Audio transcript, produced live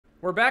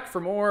We're back for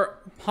more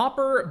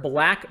Pauper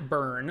Black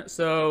Burn.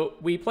 So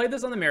we played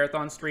this on the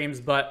marathon streams,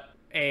 but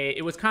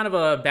it was kind of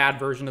a bad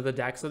version of the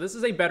deck. So this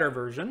is a better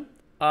version.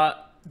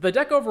 The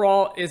deck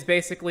overall is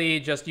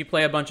basically just you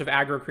play a bunch of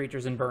aggro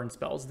creatures and burn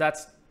spells.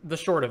 That's the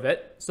short of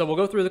it. So we'll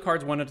go through the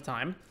cards one at a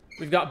time.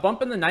 We've got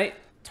Bump in the Night.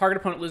 Target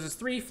opponent loses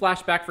 3,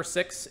 flashback for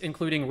 6,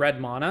 including red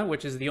mana,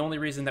 which is the only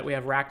reason that we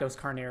have Rakdos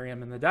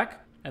Carnarium in the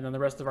deck. And then the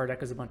rest of our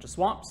deck is a bunch of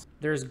swamps.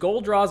 There's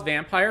Goldraw's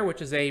Vampire,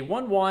 which is a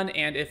 1/1,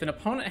 and if an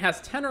opponent has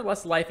 10 or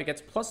less life, it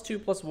gets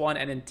 +2/+1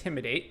 and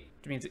Intimidate,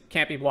 which means it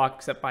can't be blocked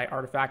except by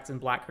artifacts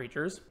and black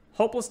creatures.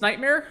 Hopeless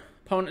Nightmare.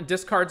 Opponent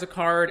discards a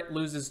card,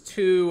 loses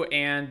 2,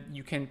 and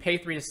you can pay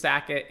 3 to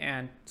sack it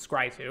and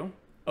scry 2.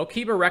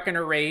 Okiba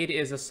Reckoner Raid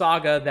is a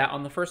saga that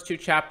on the first 2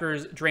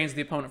 chapters drains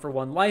the opponent for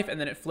 1 life,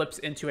 and then it flips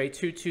into a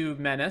 2/2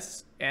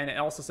 menace. And it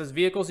also says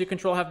vehicles you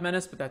control have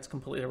menace, but that's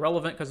completely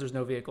irrelevant because there's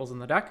no vehicles in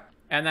the deck.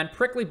 And then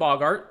Prickly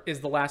Boggart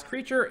is the last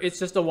creature. It's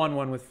just a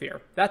 1/1 with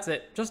fear. That's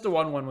it. Just a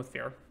 1/1 with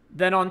fear.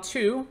 Then on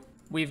 2,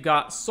 we've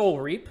got Soul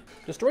Reap.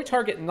 Destroy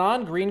target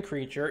non-green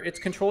creature. Its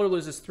controller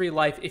loses 3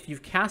 life if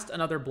you've cast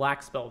another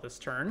black spell this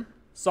turn.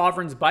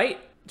 Sovereign's Bite.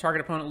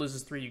 Target opponent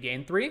loses 3, you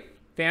gain 3.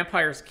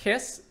 Vampire's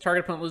Kiss.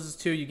 Target opponent loses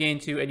 2, you gain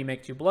 2, and you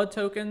make 2 blood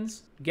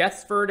tokens.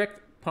 Geth's Verdict.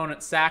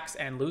 Opponent sacks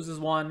and loses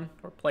 1,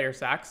 or player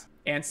sacks.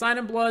 And Sign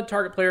in Blood,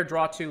 target player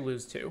draw 2,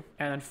 lose 2.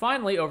 And then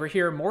finally, over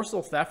here,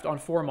 Morsel Theft on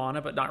 4 mana,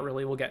 but not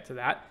really, we'll get to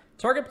that.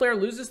 Target player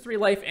loses 3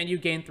 life and you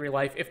gain 3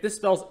 life. If this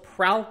spell's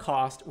Prowl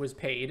cost was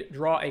paid,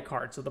 draw a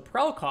card. So the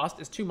Prowl cost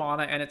is 2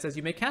 mana, and it says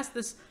you may cast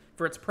this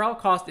for its Prowl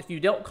cost if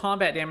you dealt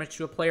combat damage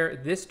to a player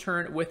this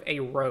turn with a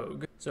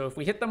rogue. So if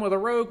we hit them with a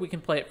rogue, we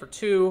can play it for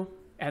 2,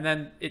 and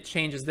then it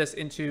changes this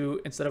into,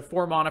 instead of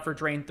 4 mana for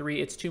drain 3,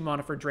 it's 2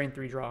 mana for drain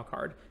 3, draw a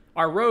card.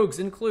 Our rogues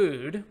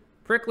include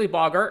Prickly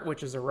Boggart,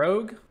 which is a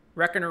rogue,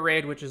 Reckoner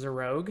Raid, which is a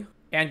rogue,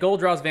 and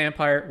Goldraw's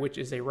Vampire, which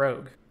is a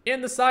rogue.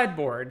 In the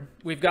sideboard,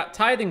 we've got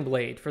Tithing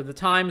Blade for the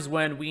times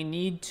when we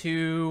need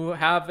to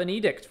have an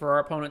edict for our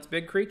opponent's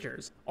big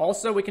creatures.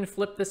 Also, we can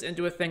flip this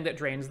into a thing that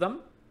drains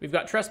them. We've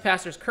got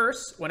Trespasser's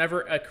Curse.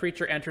 Whenever a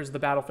creature enters the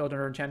battlefield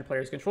under enchanted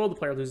player's control, the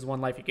player loses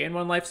 1 life, you gain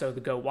 1 life. So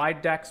the go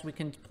wide decks we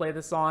can play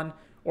this on,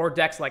 or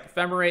decks like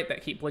Ephemerate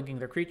that keep blinking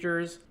their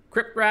creatures.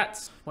 Crypt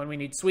Rats when we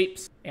need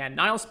sweeps, and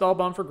Nile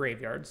Spellbomb for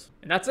graveyards.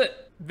 And that's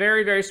it.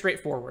 Very, very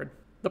straightforward.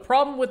 The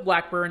problem with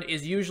Blackburn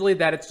is usually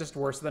that it's just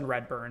worse than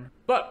Redburn,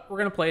 but we're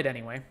going to play it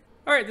anyway.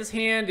 All right, this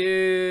hand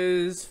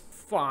is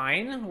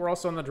fine. We're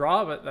also on the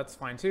draw, but that's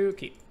fine too.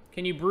 Keep.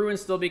 Can you brew and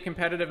still be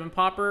competitive in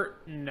Pauper?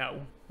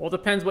 No. Well, it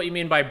depends what you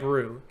mean by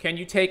brew. Can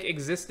you take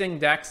existing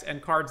decks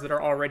and cards that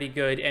are already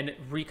good and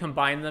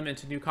recombine them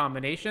into new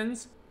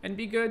combinations and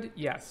be good?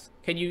 Yes.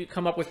 Can you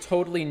come up with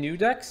totally new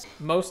decks?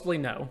 Mostly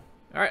no.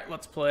 All right,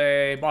 let's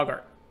play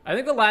Boggart. I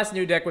think the last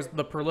new deck was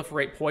the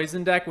Proliferate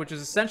Poison deck, which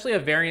is essentially a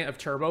variant of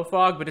Turbo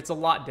Fog, but it's a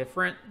lot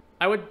different.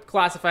 I would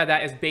classify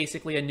that as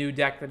basically a new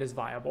deck that is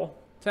viable.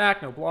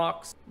 Attack, no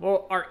blocks.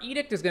 Well, our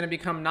Edict is going to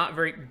become not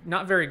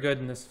very good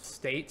in this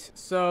state,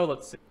 so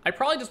let's see. I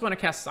probably just want to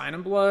cast Sign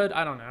in Blood.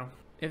 I don't know.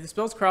 If the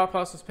spell's Crowd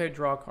Cost was paid,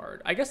 draw a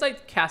card. I guess I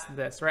cast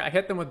this, right? I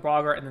hit them with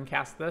Boggart and then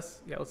cast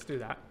this. Yeah, let's do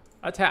that.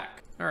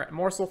 Attack. All right,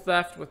 Morsel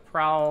Theft with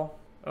Prowl.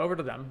 Over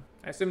to them.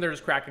 I assume they're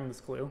just cracking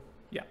this clue.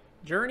 Yeah.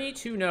 Journey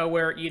to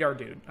Nowhere, eat our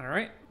dude. All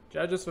right.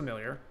 Judge is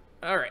familiar.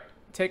 All right.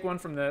 Take 1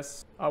 from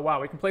this. Oh,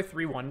 wow. We can play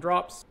 3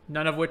 1-drops,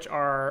 none of which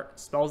are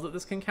spells that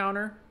this can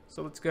counter.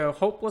 So let's go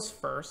Hopeless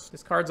first.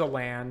 This card's a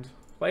land.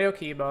 Play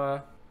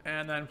Okiba,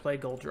 and then play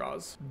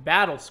Goldraw's.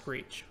 Battle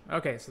Screech.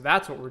 Okay, so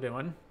that's what we're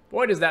doing.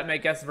 Boy, does that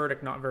make Geth's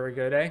Verdict not very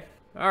good, eh?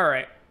 All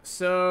right.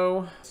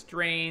 So,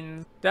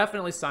 Strain.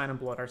 Definitely Sign in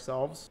Blood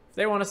ourselves. If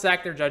they want to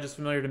sack their Judge is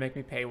Familiar to make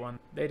me pay 1.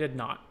 They did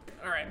not.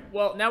 All right,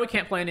 well, now we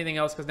can't play anything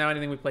else because now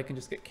anything we play can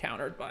just get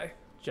countered by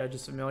Judge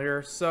is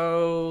Familiar.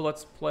 So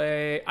let's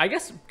play, I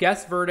guess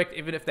Geth's Verdict,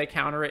 even if they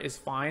counter it, is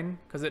fine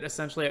because it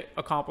essentially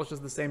accomplishes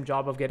the same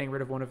job of getting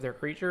rid of one of their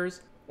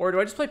creatures. Or do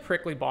I just play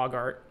Prickly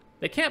Boggart?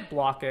 They can't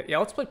block it. Yeah,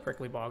 let's play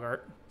Prickly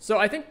Boggart. So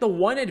I think the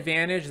one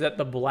advantage that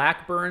the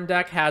Blackburn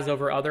deck has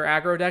over other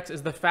aggro decks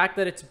is the fact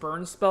that its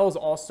burn spells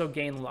also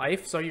gain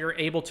life, so you're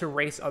able to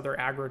race other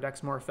aggro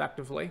decks more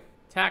effectively.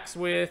 Attacks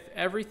with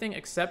everything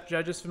except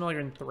Judge's Familiar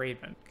and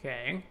Thraben.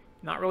 Okay.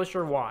 Not really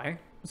sure why.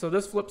 So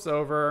this flips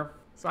over.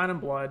 Sign in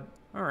Blood.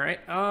 All right.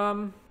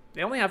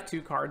 They only have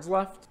 2 cards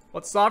left.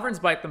 Let's Sovereign's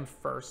Bite them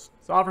first.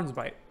 Sovereign's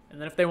Bite. And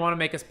then if they want to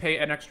make us pay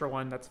an extra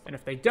 1, that's fine. And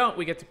if they don't,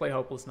 we get to play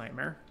Hopeless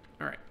Nightmare.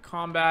 All right.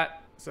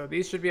 Combat. So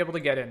these should be able to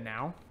get in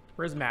now.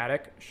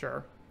 Prismatic.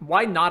 Sure.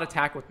 Why not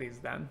attack with these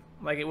then?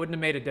 Like, it wouldn't have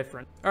made a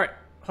difference. All right.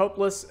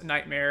 Hopeless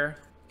Nightmare.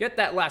 Get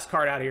that last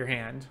card out of your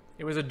hand.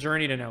 It was a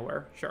Journey to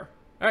Nowhere. Sure.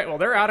 All right, well,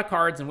 they're out of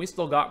cards, and we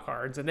still got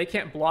cards, and they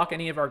can't block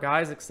any of our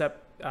guys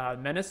except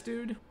Menace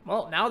Dude.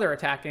 Well, now they're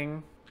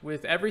attacking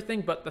with everything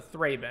but the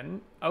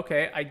Thraben.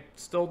 Okay, I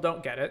still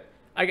don't get it.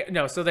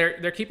 No, so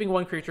they're keeping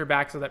 1 creature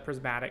back so that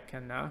Prismatic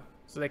can,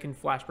 so they can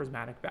flash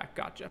Prismatic back.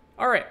 Gotcha.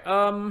 All right,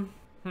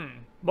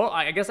 well,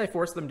 I guess I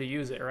forced them to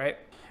use it, right?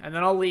 And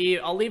then I'll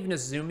leave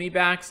Nezumi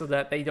back so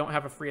that they don't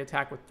have a free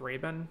attack with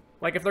Thraben.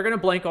 Like, if they're going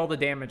to blank all the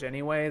damage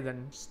anyway,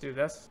 then just do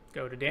this.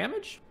 Go to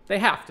damage. They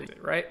have to,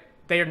 right?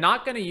 They are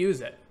not going to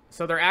use it.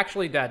 So they're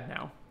actually dead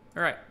now.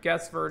 All right,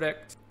 guess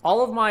verdict.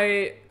 All of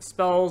my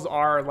spells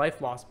are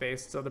life loss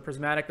based, so the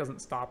prismatic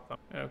doesn't stop them.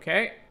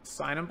 Okay,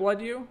 sign and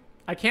blood you.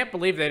 I can't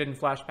believe they didn't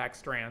flashback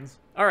strands.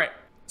 All right,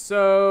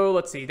 so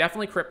let's see.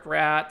 Definitely Crypt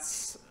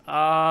Rats.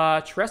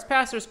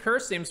 Trespasser's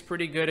Curse seems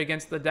pretty good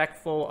against the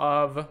deck full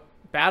of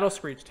Battle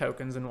Screech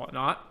tokens and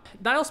whatnot.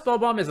 Nile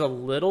Spellbomb is a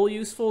little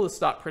useful to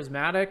stop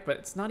prismatic, but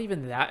it's not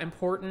even that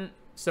important.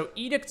 So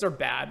edicts are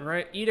bad,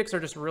 right? Edicts are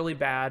just really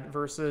bad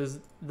versus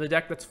the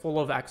deck that's full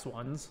of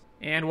X1s.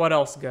 And what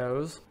else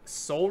goes?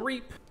 Soul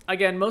Reap.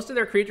 Again, most of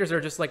their creatures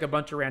are just like a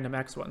bunch of random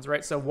X1s,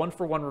 right? So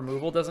 1-for-1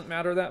 removal doesn't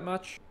matter that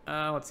much.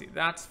 Let's see.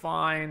 That's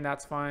fine.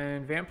 That's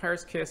fine.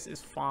 Vampire's Kiss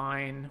is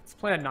fine. Let's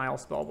play a Nile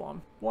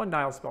Spellbomb. One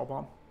Nile Spellbomb.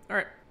 All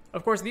right.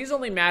 Of course, these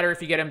only matter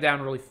if you get them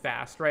down really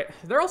fast, right?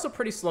 They're also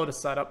pretty slow to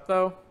set up,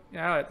 though.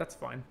 Yeah, that's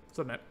fine.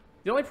 Submit.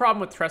 The only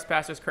problem with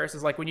Trespasser's Curse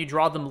is like when you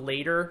draw them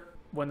later,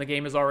 when the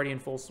game is already in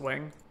full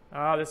swing.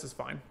 This is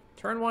fine.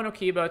 Turn 1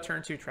 Okiba,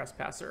 turn 2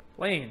 Trespasser.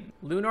 Lane,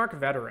 Lunarch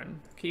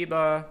Veteran,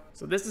 Okiba.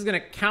 So this is going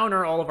to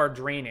counter all of our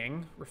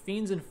draining.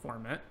 Rafine's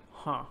Informant.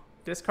 Huh.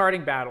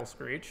 Discarding Battle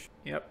Screech.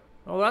 Yep.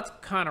 Well, that's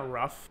kind of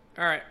rough.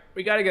 All right,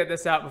 we got to get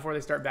this out before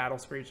they start Battle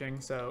Screeching.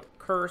 So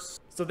Curse.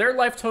 So their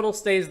life total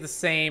stays the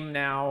same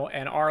now,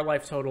 and our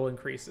life total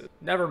increases.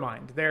 Never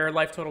mind. Their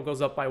life total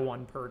goes up by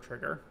 1 per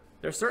trigger.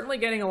 They're certainly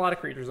getting a lot of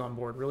creatures on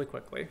board really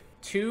quickly.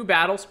 2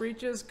 Battle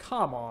Screeches?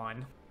 Come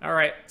on. All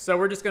right, so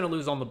we're just going to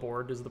lose on the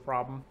board is the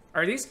problem.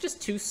 Are these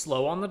just too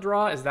slow on the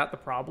draw? Is that the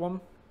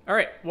problem? All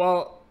right,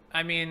 well,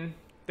 I mean,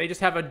 they just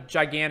have a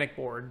gigantic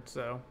board,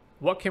 so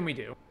what can we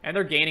do? And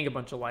they're gaining a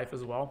bunch of life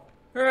as well.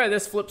 All right,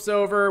 this flips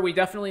over. We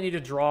definitely need to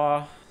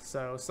draw,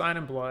 so Sign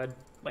and Blood,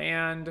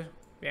 land,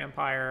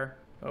 Vampire,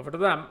 over to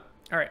them.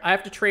 All right, I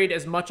have to trade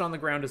as much on the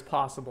ground as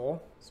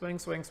possible. Swing,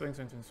 swing, swing,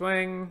 swing, swing,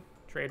 swing.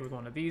 Trade with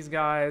one of these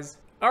guys.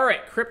 All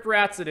right, Crypt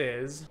Rats it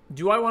is.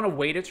 Do I want to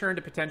wait a turn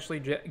to potentially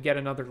get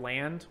another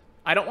land?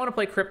 I don't want to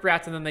play Crypt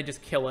Rats and then they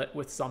just kill it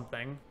with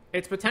something.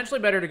 It's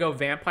potentially better to go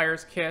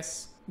Vampire's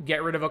Kiss,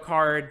 get rid of a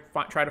card,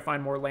 try to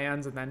find more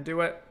lands, and then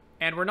do it.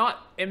 And we're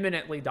not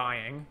imminently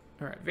dying.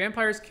 All right,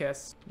 Vampire's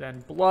Kiss,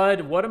 then Blood.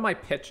 What am I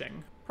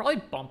pitching? Probably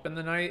Bump in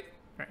the Night.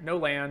 All right, no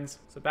lands.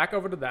 So back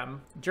over to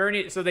them.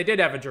 Journey. So they did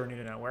have a Journey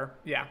to Nowhere.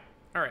 Yeah.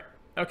 All right.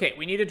 Okay,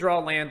 we need to draw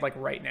land like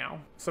right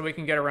now so we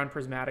can get around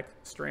Prismatic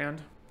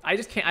Strand. I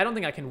just can't. I don't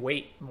think I can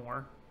wait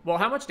more. Well,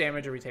 how much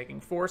damage are we taking?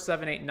 4,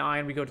 7, 8,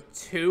 9. We go to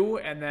 2,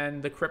 and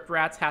then the Crypt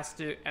Rats has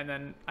to, and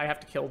then I have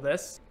to kill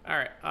this. All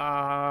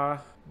right.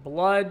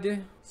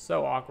 Blood.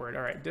 So awkward.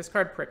 All right.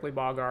 Discard Prickly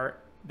Boggart.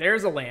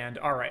 There's a land.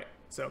 All right.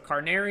 So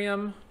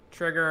Carnarium,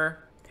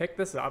 trigger, pick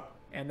this up,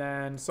 and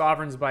then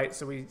Sovereign's Bite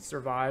so we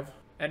survive.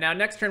 And now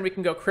next turn we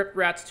can go Crypt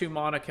Rats 2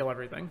 mana, kill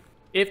everything.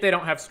 If they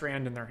don't have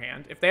Strand in their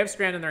hand. If they have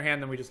Strand in their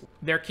hand, then we just...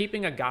 They're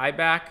keeping a guy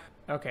back.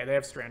 Okay, they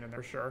have Strand in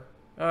there, sure.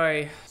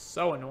 Ay,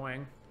 so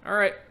annoying. All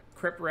right,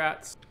 Crypt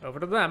Rats, over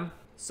to them.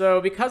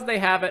 So because they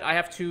have it, I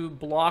have to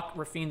block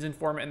Rafine's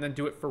Informant and then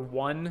do it for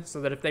 1,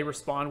 so that if they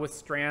respond with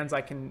Strands,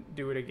 I can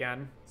do it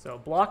again. So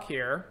block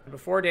here.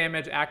 Before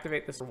damage,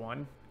 activate this for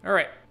 1. All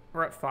right,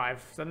 we're at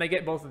 5. So then they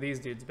get both of these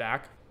dudes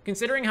back.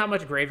 Considering how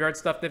much graveyard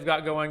stuff they've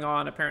got going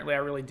on, apparently I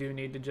really do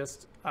need to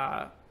just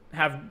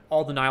have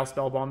all the Nile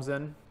Spellbombs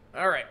in.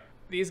 All right,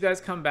 these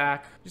guys come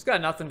back. Just got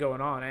nothing going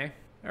on, eh?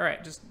 All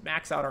right, just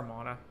max out our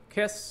mana.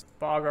 Kiss,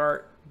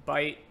 Boggart,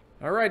 Bite.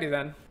 Alrighty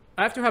then.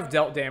 I have to have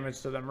dealt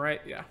damage to them,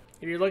 right? Yeah.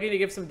 If you're looking to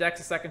give some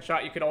decks a second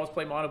shot, you could always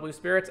play Mono Blue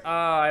Spirits.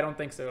 I don't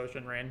think so,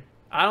 Ocean Rain.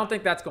 I don't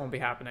think that's going to be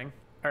happening.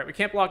 All right, we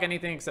can't block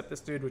anything except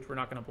this dude, which we're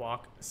not going to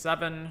block.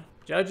 7.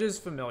 Judge's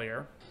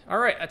Familiar. All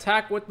right,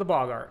 attack with the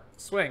Boggart.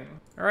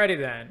 Swing. Alrighty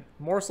then.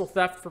 Morsel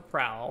Theft for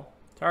Prowl.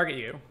 Target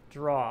you.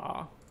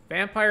 Draw.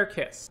 Vampire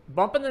Kiss.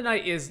 Bump in the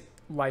Night is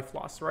life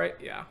loss, right?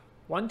 Yeah.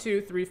 1,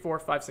 2, 3, 4,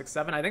 5, 6,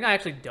 7. I think I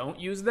actually don't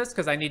use this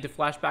because I need to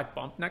flashback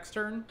Bump next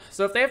turn.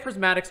 So if they have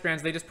Prismatic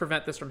Strands, they just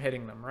prevent this from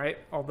hitting them, right?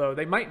 Although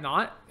they might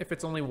not if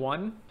it's only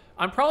 1.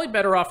 I'm probably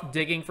better off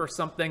digging for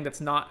something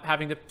that's not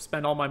having to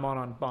spend all my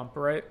mana on Bump,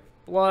 right?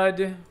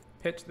 Blood,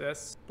 pitch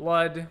this.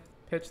 Blood,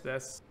 pitch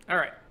this. All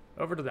right,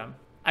 over to them.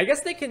 I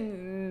guess they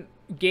can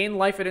gain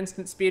life at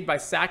instant speed by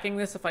sacking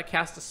this if I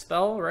cast a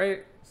spell,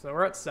 right? So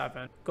we're at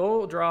 7.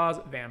 Goal draws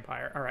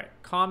Vampire. All right,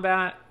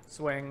 combat,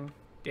 swing,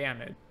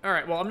 damage. All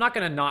right, well, I'm not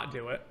going to not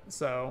do it.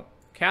 So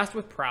cast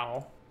with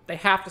Prowl. They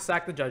have to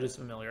sack the Judge's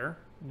Familiar.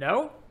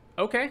 No?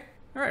 Okay.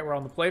 All right, we're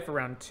on the play for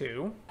round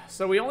 2.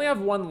 So we only have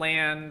 1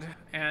 land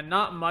and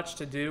not much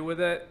to do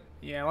with it.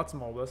 Yeah, let's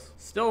mull this.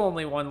 Still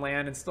only 1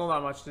 land and still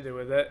not much to do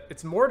with it.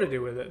 It's more to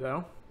do with it,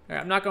 though. All right,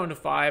 I'm not going to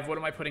 5. What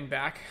am I putting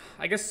back?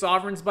 I guess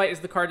Sovereign's Bite is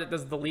the card that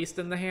does the least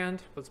in the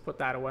hand. Let's put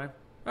that away.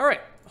 All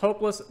right,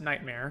 Hopeless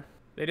Nightmare.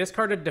 They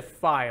discarded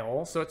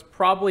Defile, so it's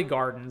probably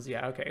Gardens.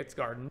 Yeah, okay, it's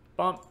Garden.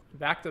 Bump,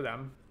 back to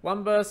them.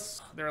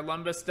 Lumbus, they're a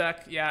Lumbus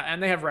deck. Yeah,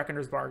 and they have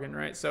Reckoner's Bargain,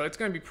 right? So it's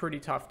going to be pretty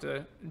tough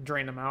to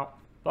drain them out.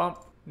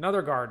 Bump,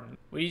 another Garden.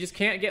 We just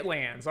can't get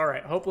lands. All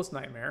right, Hopeless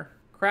Nightmare.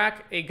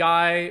 Crack a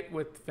guy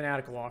with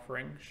Fanatical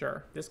Offering.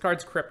 Sure. This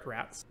card's Crypt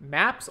Rats.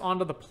 Maps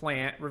onto the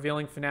plant,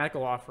 revealing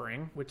Fanatical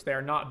Offering, which they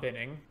are not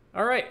binning.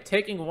 All right,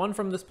 taking one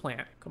from this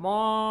plant. Come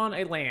on,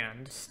 a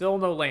land. Still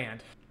no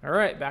land. All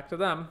right, back to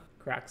them.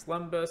 Cracks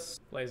Lembus,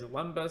 plays a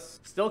Lembus.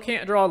 Still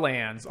can't draw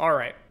lands. All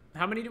right.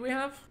 How many do we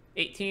have?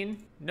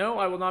 18. No,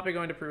 I will not be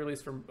going to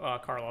pre-release from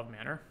Karlov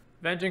Manor.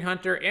 Avenging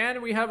Hunter,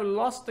 and we have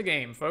lost the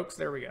game, folks.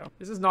 There we go.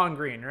 This is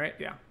non-green, right?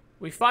 Yeah.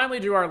 We finally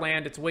drew our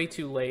land. It's way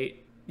too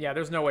late. Yeah,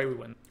 there's no way we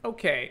win.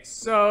 Okay,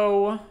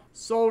 so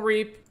Soul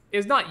Reap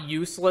is not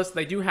useless.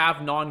 They do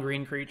have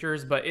non-green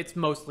creatures, but it's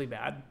mostly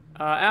bad.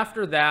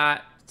 After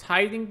that,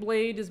 Tithing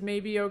Blade is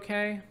maybe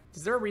okay.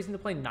 Is there a reason to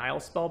play Nile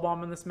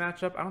Spellbomb in this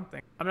matchup? I don't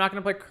think. I'm not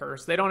going to play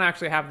Curse. They don't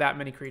actually have that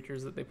many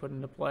creatures that they put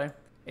into play.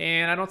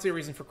 And I don't see a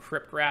reason for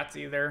Crypt Rats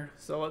either.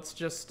 So let's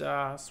just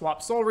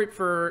swap Soul Reap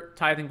for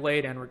Tithing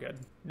Blade, and we're good.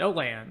 No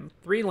land.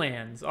 3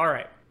 lands. All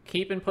right.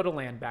 Keep and put a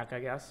land back, I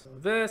guess. So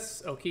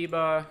this,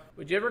 Okiba.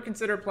 Would you ever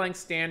consider playing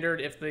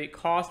Standard if the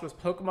cost was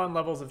Pokemon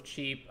levels of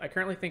cheap? I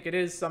currently think it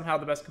is somehow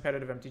the best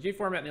competitive MTG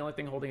format, and the only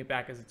thing holding it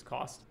back is its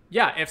cost.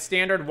 Yeah, if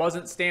Standard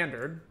wasn't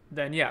Standard,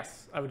 then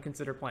yes, I would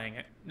consider playing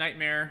it.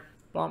 Nightmare,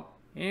 bump,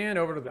 and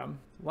over to them.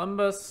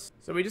 Lumbus.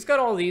 So we just got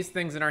all these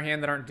things in our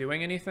hand that aren't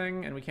doing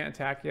anything, and we can't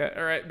attack yet.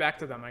 All right, back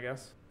to them, I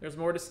guess. There's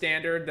more to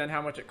Standard than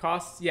how much it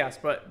costs. Yes,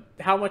 but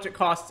how much it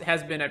costs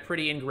has been a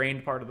pretty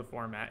ingrained part of the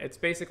format. It's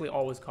basically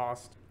always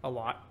cost a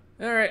lot.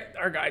 All right,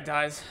 our guy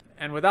dies.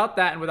 And without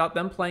that, and without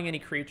them playing any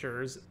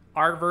creatures,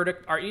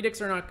 our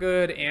edicts are not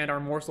good, and our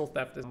morsel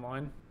theft is in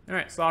line. All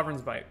right,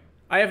 Sovereign's Bite.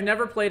 I have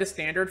never played a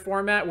Standard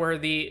format where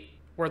the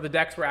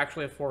decks were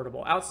actually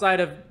affordable.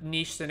 Outside of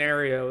niche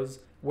scenarios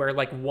where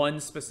like one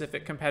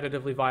specific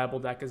competitively viable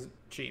deck is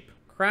cheap.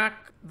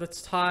 Crack the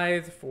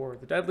Tithe for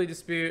the Deadly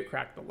Dispute.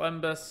 Crack the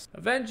Lembus.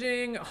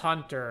 Avenging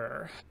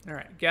Hunter. All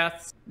right,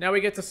 Geths. Now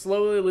we get to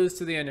slowly lose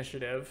to the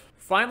initiative.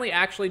 Finally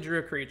actually drew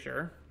a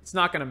creature. It's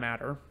not going to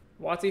matter.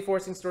 WotC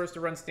forcing stores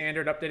to run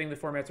Standard, updating the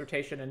format's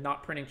rotation, and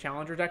not printing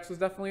Challenger decks was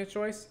definitely a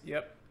choice.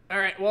 Yep. All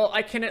right, well,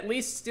 I can at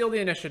least steal the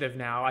initiative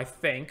now, I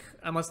think.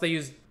 Unless they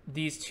use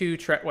these 2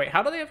 wait,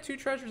 how do they have 2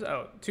 treasures?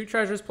 Oh, 2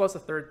 treasures plus a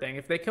 3rd thing.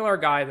 If they kill our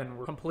guy, then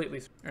we're completely...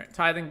 All right,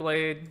 Tithing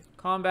Blade,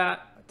 combat,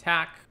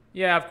 attack.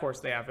 Yeah, of course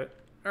they have it.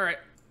 All right,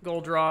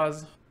 gold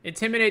draws.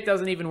 Intimidate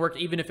doesn't even work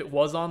even if it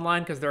was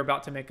online because they're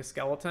about to make a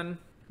skeleton.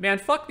 Man,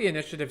 fuck the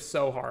initiative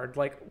so hard.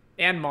 Like,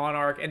 and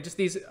Monarch, and just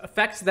these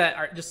effects that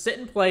are just sit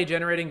and play,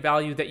 generating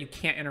value that you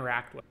can't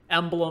interact with.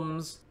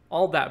 Emblems,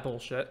 all that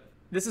bullshit.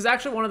 This is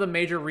actually one of the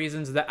major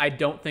reasons that I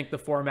don't think the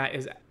format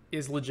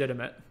is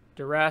legitimate.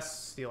 Duress,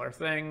 steal our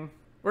thing.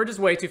 We're just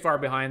way too far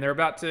behind. They're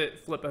about to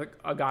flip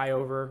a guy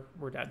over.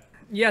 We're dead.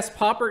 Yes,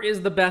 Pauper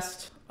is the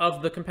best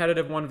of the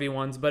competitive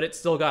 1v1s, but it's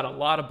still got a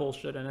lot of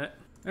bullshit in it.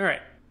 All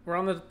right, we're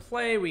on the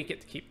play. We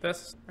get to keep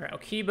this. All right,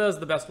 Okiba is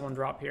the best one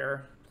drop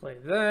here. Play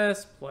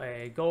this,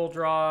 play gold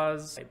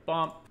draws, play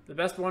bump. The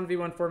best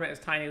 1v1 format is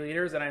Tiny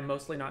Leaders, and I'm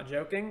mostly not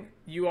joking.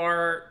 You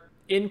are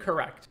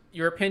incorrect.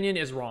 Your opinion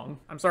is wrong.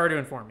 I'm sorry to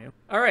inform you.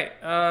 All right,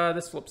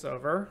 this flips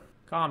over.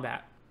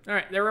 Combat. All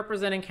right, they're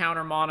representing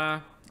counter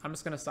mana. I'm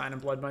just going to Sign in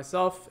Blood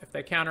myself. If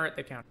they counter it,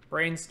 they counter.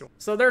 Brainstorm.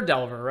 So they're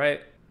Delver,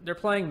 right? They're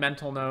playing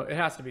Mental Note. It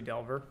has to be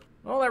Delver.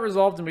 Well, that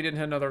resolved and we didn't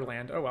hit another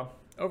land. Oh well.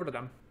 Over to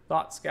them.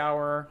 Thought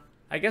Scour.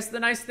 I guess the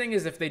nice thing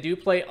is if they do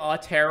play a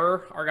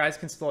Terror, our guys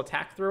can still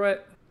attack through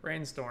it.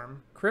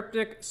 Brainstorm.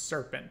 Cryptic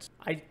Serpent.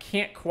 I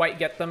can't quite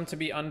get them to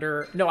be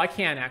under... No, I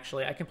can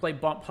actually. I can play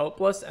Bump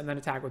Hopeless and then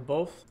attack with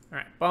both. All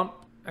right, Bump.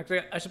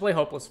 Actually, I should play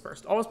Hopeless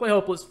first. Always play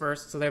Hopeless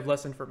first so they have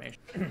less information.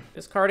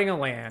 Discarding a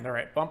land. All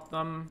right, bump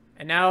them.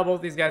 And now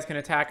both these guys can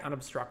attack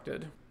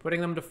unobstructed,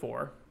 putting them to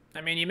 4. I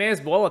mean, you may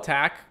as well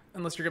attack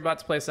unless you're about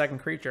to play a second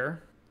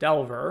creature.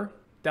 Delver.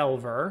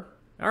 Delver.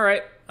 All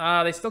right,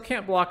 they still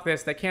can't block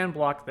this. They can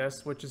block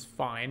this, which is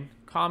fine.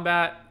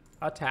 Combat.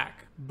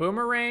 Attack.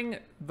 Boomerang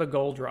the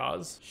gold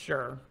draws.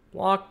 Sure.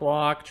 Block,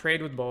 block,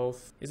 trade with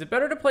both. Is it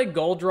better to play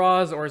gold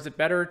draws or is it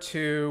better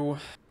to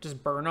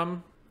just burn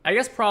them? I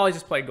guess probably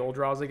just play gold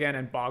draws again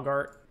and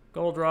Bogart.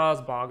 Gold draws,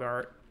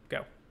 Bogart,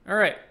 go. All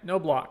right, no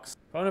blocks.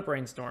 Opponent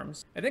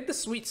brainstorms. I think the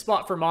sweet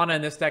spot for mana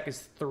in this deck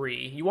is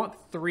 3. You want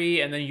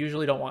 3 and then you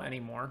usually don't want any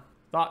more.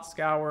 Thought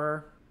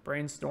Scour,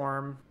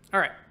 brainstorm.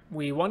 All right,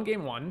 we won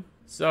game 1.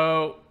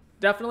 So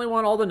definitely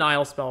want all the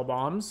Nile spell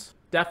bombs.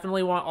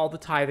 Definitely want all the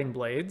Tithing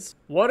Blades.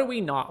 What do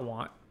we not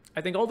want?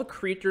 I think all the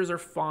creatures are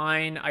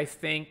fine. I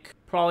think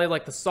probably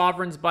like the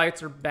Sovereign's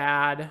Bites are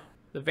bad.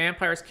 The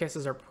Vampire's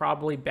Kisses are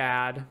probably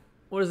bad.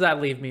 What does that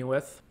leave me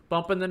with?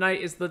 Bump in the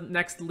Night is the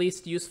next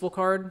least useful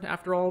card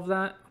after all of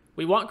that.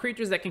 We want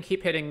creatures that can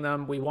keep hitting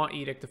them. We want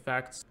Edict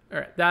effects. All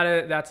right,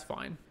 that's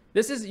fine.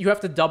 This is, you have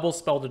to double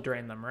spell to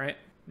drain them, right?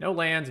 No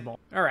lands,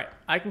 all right,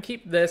 I can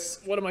keep this.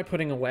 What am I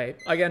putting away?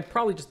 Again,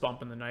 probably just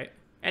Bump in the Night.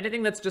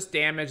 Anything that's just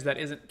damage that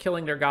isn't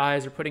killing their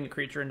guys or putting a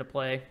creature into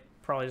play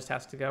probably just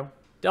has to go.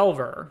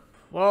 Delver.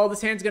 Well,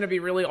 this hand's going to be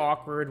really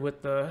awkward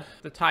with the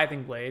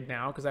Tithing Blade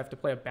now because I have to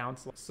play a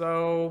bounce.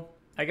 So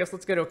I guess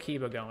let's get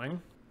Okiba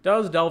going.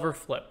 Does Delver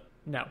flip?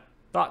 No.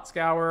 Thought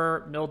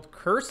Scour, milled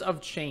Curse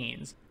of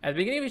Chains. At the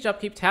beginning of each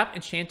upkeep, tap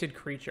enchanted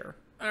creature.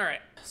 All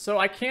right, so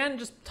I can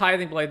just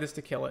Tithing Blade this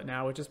to kill it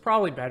now, which is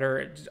probably better.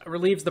 It just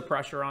relieves the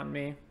pressure on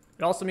me.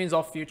 It also means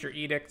all future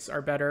edicts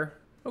are better.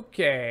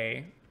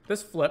 Okay,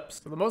 this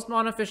flips. So the most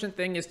mana efficient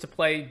thing is to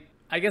play,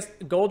 I guess,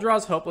 Gold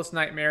Draw's Hopeless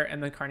Nightmare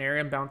and then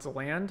Carnarium bounce a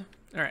land.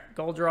 All right,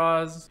 Gold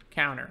Draw's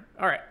counter.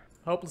 All right,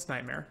 Hopeless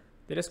Nightmare.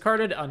 They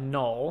discarded a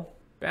null.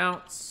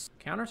 Bounce,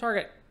 counter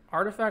target,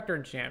 artifact or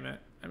enchantment.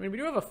 I mean, we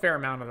do have a fair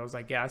amount of those,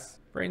 I guess.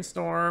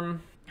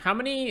 Brainstorm. How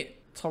many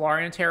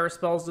Talarian Terror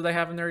spells do they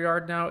have in their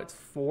yard now? It's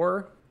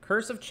 4.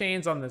 Curse of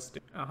Chains on this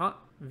dude.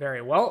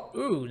 Very well.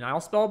 Ooh, Nile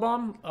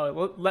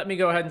Spellbomb. Let me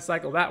go ahead and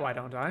cycle that, why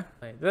don't I?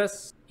 Play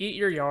this. Eat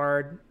your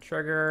yard.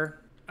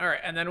 Trigger. All right,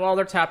 and then while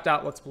they're tapped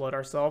out, let's bloat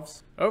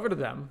ourselves. Over to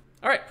them.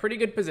 All right, pretty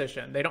good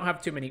position. They don't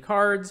have too many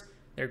cards.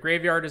 Their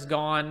graveyard is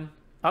gone.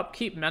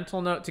 Upkeep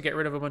Mental Note to get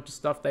rid of a bunch of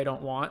stuff they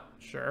don't want.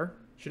 Sure.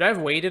 Should I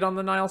have waited on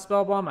the Nile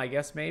Spellbomb? I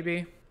guess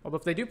maybe. Although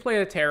if they do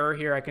play a Terror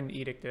here, I can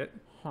Edict it.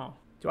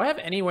 Do I have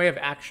any way of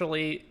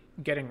actually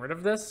getting rid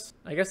of this?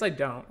 I guess I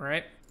don't,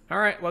 right? All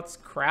right, let's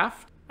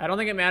craft. I don't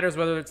think it matters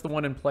whether it's the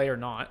one in play or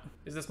not.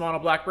 Is this Mono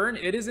Black Burn?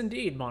 It is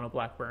indeed Mono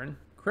Black Burn.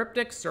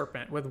 Cryptic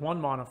Serpent with 1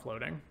 mana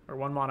floating, or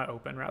 1 mana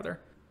open, rather.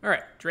 All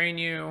right, drain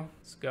you.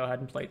 Let's go ahead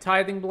and play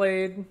Tithing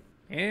Blade.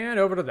 And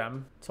over to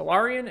them.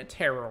 Talarian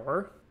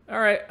Terror. All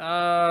right,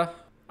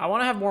 I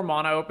want to have more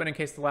mana open in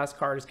case the last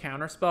card is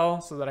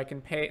Counterspell, so that I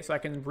can pay, so I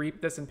can reap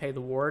this and pay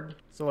the ward.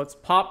 So let's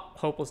pop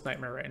Hopeless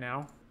Nightmare right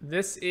now.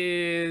 This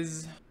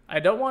is, I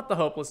don't want the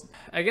Hopeless.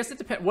 I guess it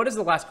depends. What is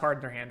the last card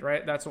in their hand,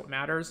 right? That's what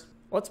matters.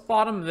 Let's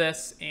bottom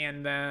this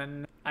and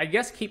then I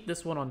guess keep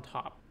this one on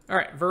top. All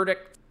right,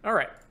 Verdict. All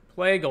right,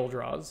 play Gold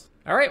Draws.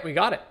 All right, we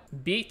got it.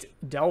 Beat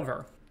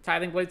Delver.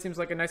 Tithing Blade seems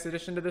like a nice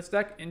addition to this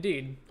deck,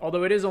 indeed.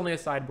 Although it is only a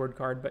sideboard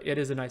card, but it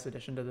is a nice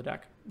addition to the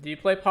deck. Do you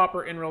play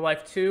Pauper in real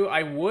life too?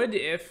 I would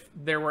if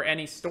there were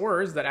any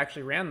stores that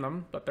actually ran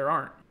them, but there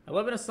aren't. I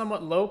live in a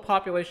somewhat low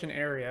population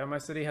area. My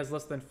city has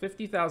less than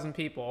 50,000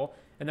 people,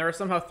 and there are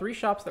somehow 3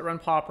 shops that run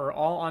Pauper,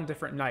 all on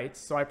different nights,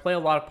 so I play a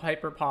lot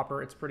of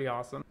Pauper. It's pretty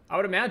awesome. I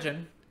would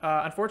imagine.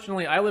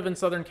 Unfortunately, I live in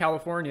Southern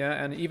California,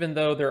 and even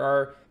though there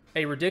are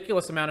a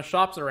ridiculous amount of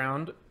shops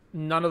around,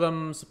 none of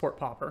them support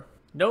Pauper.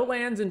 No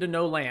lands into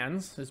no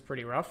lands is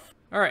pretty rough.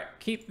 All right,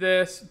 keep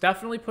this.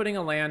 Definitely putting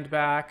a land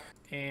back.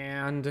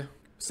 And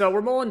so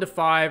we're mulling to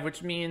 5,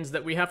 which means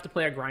that we have to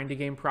play a grindy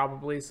game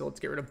probably. So let's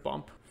get rid of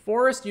Bump.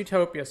 Forest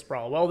Utopia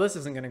Sprawl. Well, this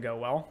isn't going to go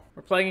well.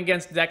 We're playing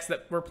against the deck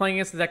that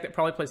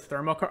probably plays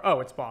Thermocard. Oh,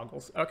 it's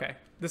Boggles. Okay.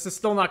 This is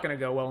still not going to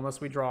go well unless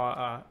we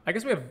draw, I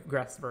guess we have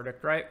Greth's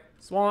Verdict, right?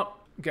 Swamp,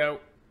 go.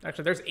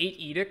 Actually, there's 8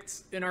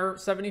 edicts in our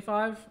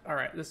 75. All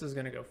right, this is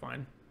going to go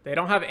fine. They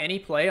don't have any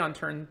play on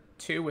turn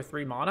 2 with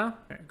 3 mana.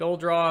 Right, Gold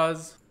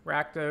Draws,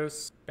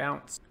 Rakdos,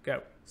 bounce,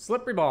 go.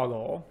 Slippery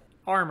Boggle,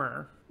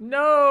 Armor.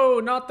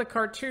 No, not the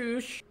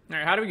Cartouche. All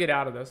right, how do we get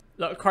out of this?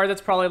 The card that's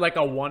probably like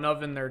a 1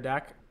 of in their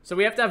deck. So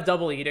we have to have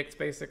double edicts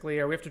basically,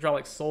 or we have to draw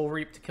like Soul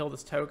Reap to kill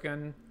this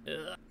token.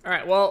 Ugh. All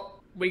right,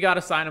 well, we got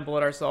to sign and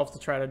bullet ourselves to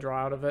try to draw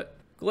out of it.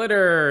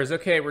 Glitters.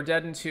 Okay, we're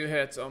dead in 2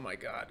 hits. Oh my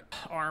god.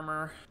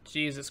 Armor.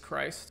 Jesus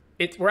Christ.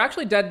 We're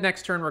actually dead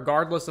next turn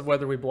regardless of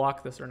whether we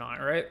block this or not,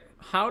 right?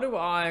 How do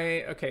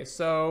I... Okay,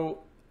 so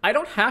I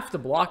don't have to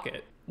block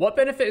it. What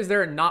benefit is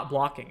there in not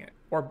blocking it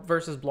or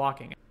versus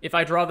blocking it? If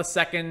I draw the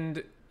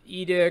second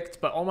edict,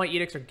 but all my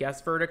edicts are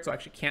guess verdict, so I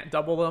actually can't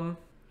double them.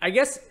 I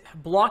guess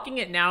blocking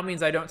it now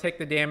means I don't take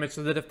the damage,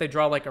 so that if they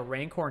draw like a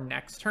Rancor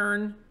next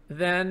turn,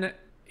 then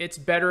it's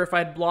better if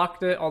I'd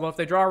blocked it. Although if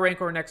they draw a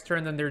Rancor next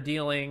turn, then they're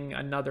dealing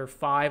another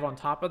 5 on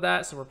top of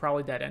that, so we're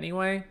probably dead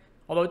anyway.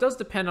 Although it does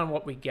depend on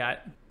what we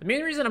get. The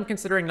main reason I'm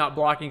considering not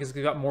blocking is because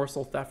we've got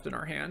Morsel Theft in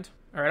our hand.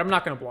 All right, I'm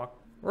not going to block.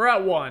 We're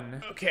at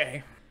 1.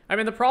 Okay. I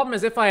mean, the problem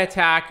is if I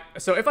attack...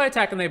 So if I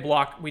attack and they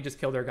block, we just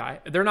kill their guy.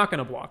 They're not going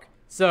to block.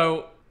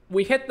 So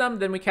we hit them,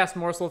 then we cast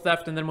Morsel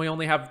Theft, and then we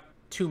only have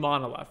 2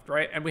 mana left,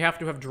 right? And we have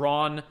to have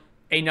drawn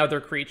another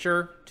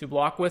creature to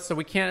block with, so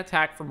we can't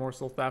attack for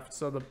Morsel Theft.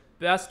 So the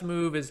best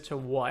move is to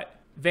what?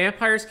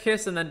 Vampire's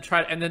Kiss, and then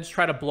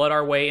try to blood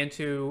our way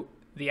into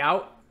the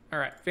out. All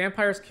right,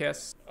 Vampire's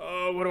Kiss.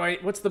 Oh,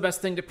 what's the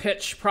best thing to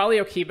pitch? Probably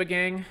Okiba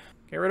Gang.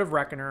 Get rid of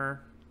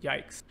Reckoner.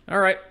 Yikes. All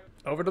right,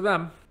 over to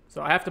them.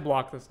 So I have to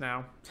block this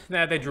now.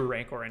 Nah, they drew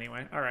Rancor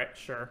anyway. All right,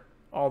 sure.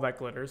 All that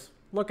glitters.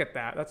 Look at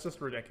that. That's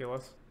just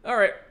ridiculous. All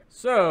right,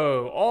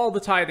 so all the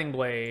Tithing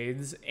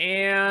Blades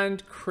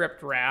and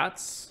Crypt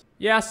Rats.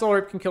 Yeah, Soul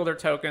Reap can kill their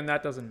token.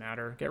 That doesn't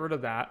matter. Get rid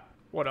of that.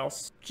 What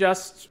else?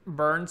 Just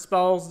burn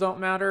spells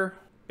don't matter,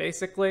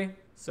 basically.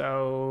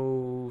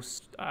 So,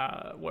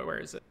 where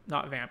is it?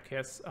 Not Vamp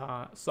Kiss.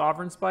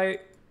 Sovereign Spite.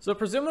 So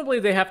presumably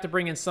they have to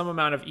bring in some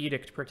amount of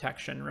Edict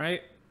protection,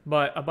 right?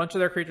 But a bunch of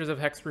their creatures have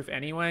Hexproof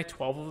anyway.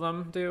 12 of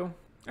them do.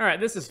 All right,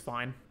 this is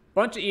fine.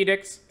 Bunch of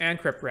Edicts and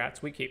Crypt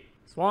Rats. We keep.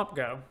 Swamp,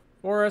 go.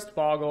 Forest,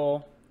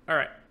 Boggle. All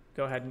right,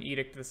 go ahead and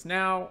Edict this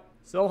now.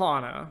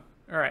 Silhana.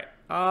 All right.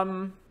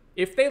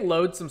 If they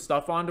load some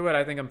stuff onto it,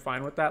 I think I'm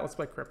fine with that. Let's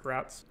play Crypt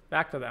Rats.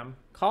 Back to them.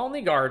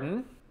 Colony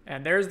Garden.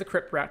 And there's the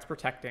Crypt Rats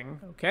protecting.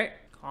 Okay,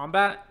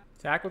 combat,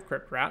 attack with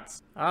Crypt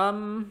Rats.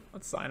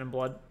 Let's sign in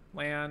blood,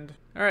 land.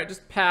 All right,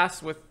 just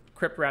pass with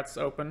Crypt Rats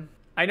open.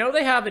 I know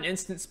they have an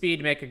instant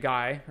speed make a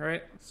guy,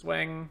 right?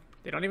 Swing.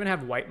 They don't even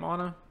have white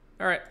mana.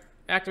 All right,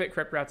 activate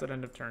Crypt Rats at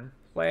end of turn.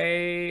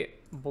 Play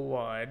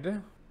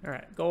blood. All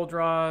right, gold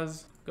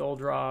draws,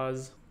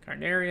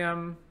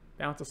 Carnarium,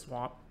 bounce a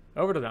swamp.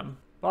 Over to them.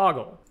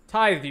 Boggle.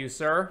 Tithe you,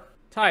 sir.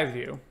 Tithe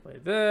you. Play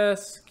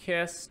this,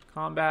 kiss,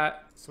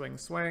 combat, swing,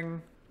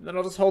 swing. Then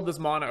I'll just hold this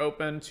mana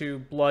open to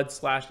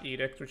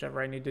blood/edict,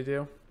 whichever I need to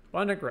do.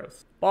 Abundant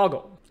growth.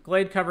 Boggle.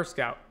 Glade cover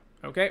scout.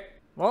 Okay.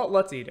 Well,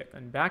 let's edict.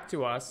 And back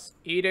to us.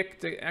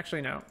 Edict.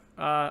 Actually, no.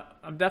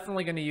 I'm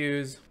definitely going to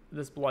use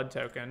this blood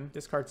token.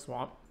 Discard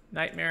swamp.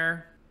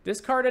 Nightmare.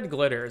 Discarded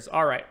glitters.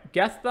 All right.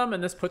 Geth them,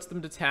 and this puts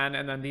them to 10,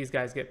 and then these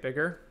guys get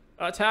bigger.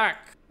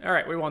 Attack. All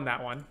right, we won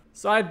that one.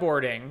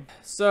 Sideboarding.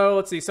 So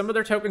let's see. Some of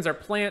their tokens are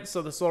plants,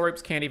 so the Soul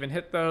Reaps can't even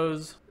hit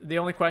those. The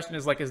only question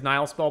is, like, is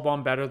Nile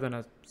Spellbomb better than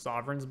a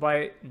Sovereign's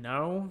Bite?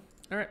 No.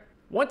 All right.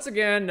 Once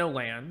again, no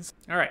lands.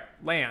 All right,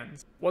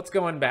 lands. What's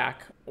going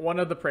back? One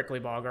of the Prickly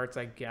Boggarts,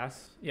 I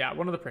guess. Yeah,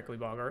 one of the Prickly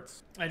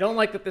Boggarts. I don't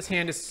like that this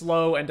hand is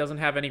slow and doesn't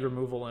have any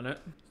removal in it.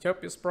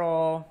 Utopia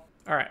Sprawl.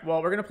 All right,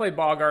 well, we're going to play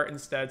Boggart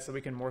instead so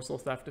we can Morsel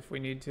Theft if we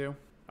need to.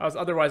 I was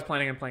otherwise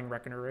planning on playing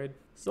Reckoner Raid.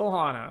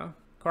 Silhana.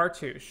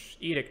 Cartouche.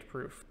 Edict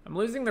Proof. I'm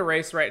losing the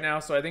race right now,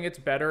 so I think it's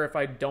better if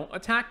I don't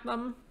attack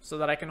them so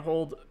that I can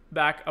hold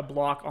back a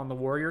block on the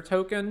Warrior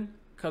token,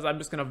 because I'm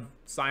just going to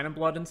sign a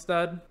blood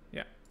instead.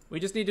 Yeah. We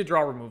just need to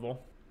draw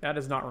removal. That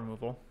is not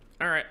removal.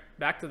 All right,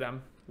 back to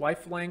them.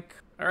 Lifelink.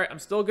 All right, I'm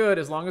still good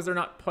as long as they're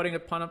not putting a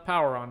ton of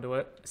power onto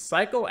it.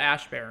 Cycle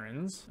Ash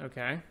Barrens.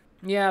 Okay.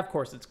 Yeah, of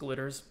course it's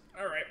glitters.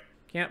 All right.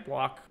 Can't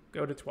block.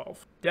 Go to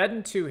 12. Dead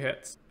in 2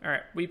 hits. All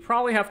right, we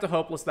probably have to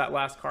Hopeless that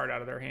last card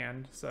out of their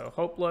hand. So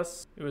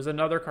Hopeless. It was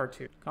another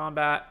cartoon.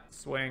 Combat.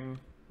 Swing.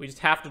 We just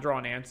have to draw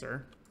an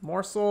answer.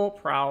 Morsel.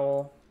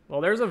 Prowl.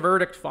 Well, there's a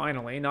Verdict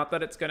finally. Not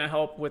that it's going to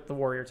help with the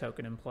Warrior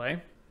token in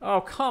play.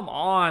 Oh, come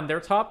on. Their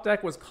top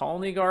deck was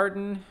Colony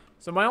Garden.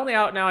 So my only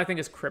out now, I think,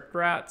 is Crypt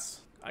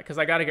Rats, because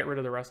I got to get rid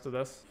of the rest of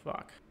this.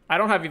 Fuck. I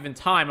don't have even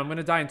time. I'm going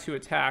to die in 2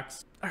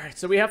 attacks. All right,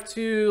 so we have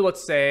to,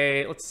 let's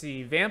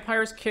see,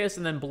 Vampire's Kiss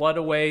and then Blood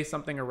away,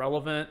 something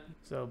irrelevant.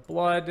 So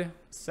Blood,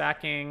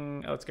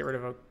 sacking. Let's get rid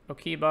of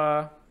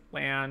Okiba,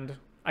 land.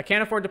 I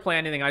can't afford to play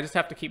anything. I just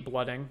have to keep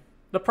blooding.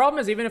 The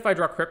problem is, even if I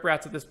draw Crypt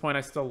Rats at this point,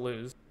 I still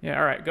lose. Yeah,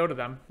 all right, go to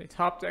them. They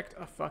top decked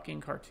a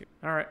fucking cartoon.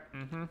 All right,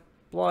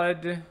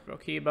 Blood,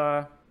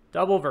 Okiba,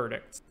 double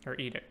Verdict, or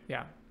Edict,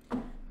 yeah.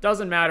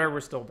 Doesn't matter, we're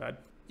still dead.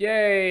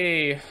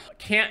 Yay!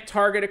 Can't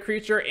target a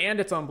creature and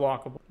it's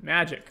unblockable.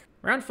 Magic.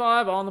 Round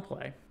 5 on the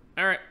play.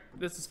 All right,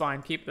 this is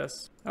fine, keep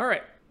this. All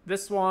right,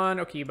 this one,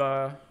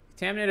 Okiba,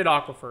 Contaminated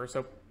Aquifer,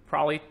 so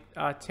probably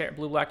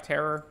Blue-Black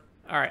Terror.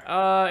 All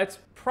right, it's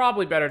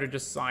probably better to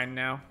just sign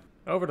now.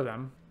 Over to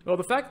them. Well,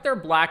 the fact that their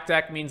black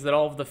deck means that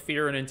all of the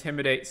Fear and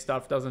Intimidate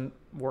stuff doesn't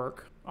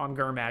work, on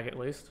Gurmag at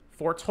least.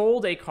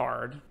 Foretold a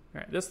card.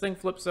 All right, this thing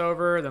flips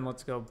over, then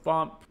let's go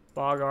Bump,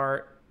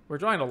 Boggart. We're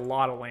drawing a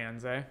lot of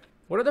lands, eh?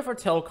 What are the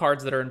Foretell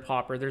cards that are in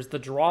Pauper? There's the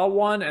Draw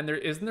one, and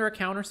isn't there a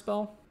counter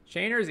spell?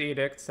 Chainer's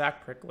Edict,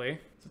 sack Prickly.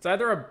 So it's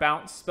either a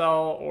bounce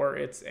spell or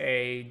it's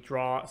a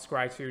draw,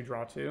 scry 2,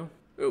 draw 2.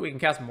 Ooh, we can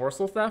cast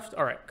Morsel Theft.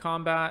 All right,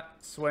 combat,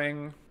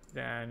 swing,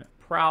 then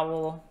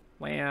Prowl,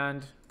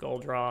 land,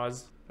 gold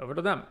draws, over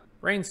to them.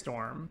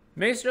 Brainstorm.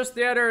 Maestros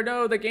Theater,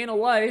 no, they gain a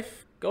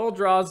life. Gold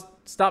draws,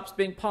 stops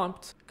being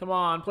pumped. Come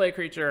on, play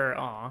creature.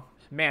 Aw.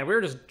 Man, we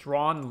were just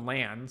drawing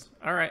lands.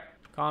 All right,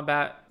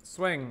 combat,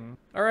 swing.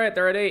 All right,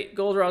 they're at 8.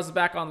 Gold draws is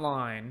back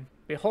online.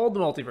 Behold the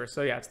Multiverse.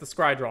 So yeah, it's the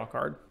scry draw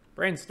card.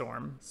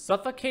 Brainstorm.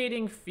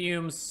 Suffocating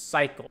Fumes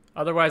cycle.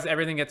 Otherwise,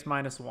 everything gets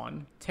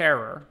 -1.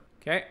 Terror.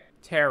 Okay,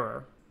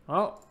 Terror.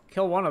 Well,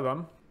 kill one of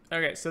them.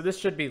 Okay, so this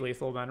should be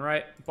lethal then,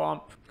 right?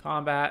 Bump,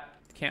 combat.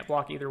 Can't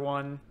block either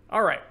one.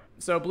 All right,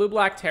 so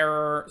Blue-Black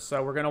Terror.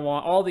 So we're going to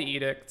want all the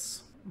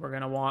Edicts. We're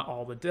going to want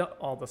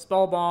all the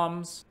Spell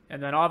Bombs.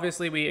 And then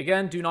obviously we,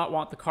 again, do not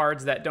want the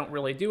cards that don't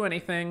really do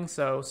anything.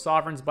 So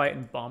Sovereign's Bite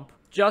and Bump.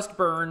 Just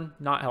burn,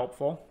 not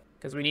helpful,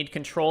 because we need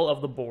control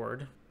of the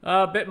board.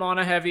 A bit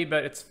mana heavy,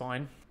 but it's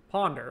fine.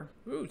 Ponder.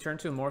 Ooh, turn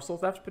to Morsel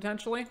Theft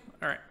potentially.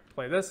 All right,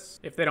 play this.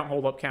 If they don't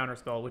hold up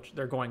Counterspell, which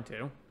they're going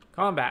to.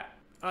 Combat.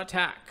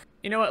 Attack.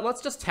 You know what?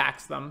 Let's just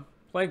tax them.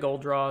 Play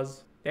Gold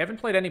Draws. They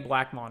haven't played any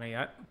black mana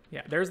yet.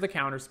 Yeah, there's the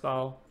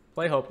Counterspell.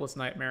 Play Hopeless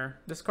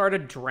Nightmare.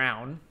 Discarded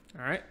Drown.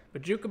 All right.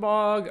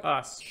 Bajukabog,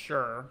 us.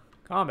 Sure.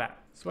 Combat.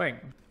 Swing.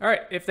 All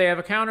right. If they have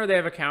a counter, they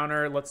have a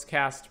counter. Let's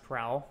cast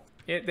Prowl.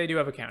 They do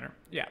have a counter.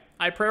 Yeah.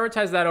 I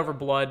prioritize that over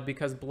Blood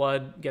because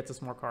Blood gets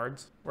us more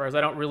cards. Whereas I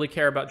don't really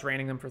care about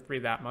draining them for 3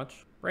 that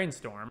much.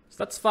 Brainstorm.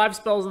 So that's 5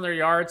 spells in their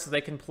yard, so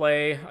they can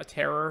play a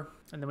Terror.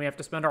 And then we have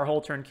to spend our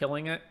whole turn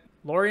killing it.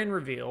 Lorien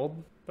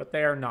Revealed, but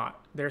they are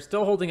not. They're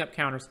still holding up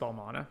Counterspell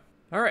mana.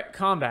 All right.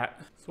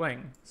 Combat.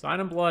 Swing. Sign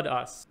in Blood,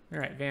 us. All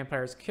right.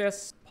 Vampire's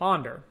Kiss.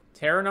 Ponder.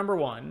 Terror number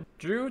 1.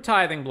 Drew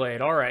Tithing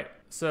Blade. All right.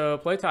 So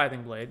play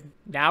Tithing Blade.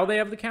 Now they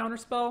have the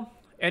Counterspell.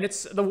 And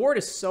the ward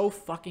is so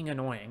fucking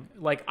annoying.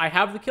 Like, I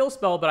have the kill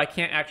spell, but I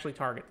can't actually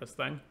target this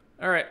thing.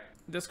 All right,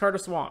 discard a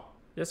swamp.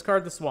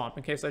 Discard the swamp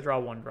in case I draw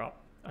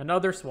 1-drop.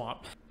 Another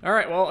swamp. All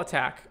right, well,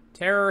 attack.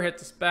 Terror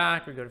hits us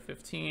back. We go to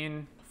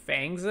 15.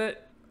 Fangs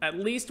it. At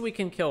least we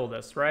can kill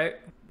this, right?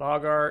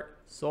 Boggart,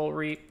 Soul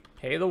Reap,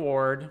 pay the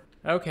ward.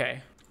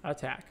 Okay,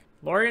 attack.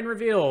 Lorien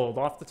revealed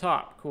off the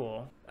top.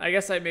 Cool. I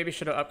guess I maybe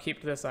should have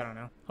upkeeped this. I don't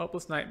know.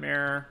 Hopeless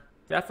Nightmare.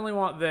 Definitely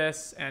want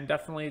this, and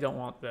definitely don't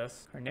want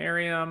this.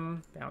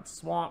 Carnarium, bounce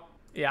Swamp.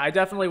 Yeah, I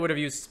definitely would have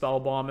used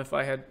Spell Bomb if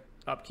I had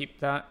upkeep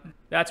that.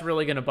 That's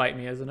really going to bite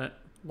me, isn't it?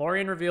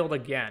 Lorien revealed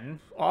again.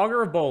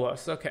 Augur of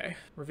Bolas. Okay.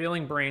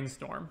 Revealing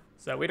Brainstorm.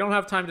 So we don't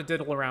have time to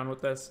diddle around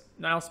with this.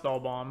 Now Spell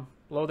Bomb.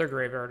 Blow their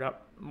graveyard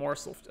up.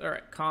 Morsel. All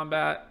right,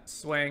 combat,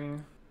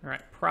 swing. All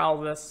right,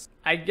 prowl this.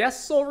 I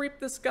guess Soul Reap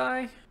this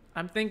guy.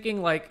 I'm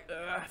thinking like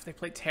if they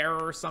play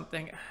Terror or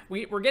something.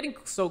 We're getting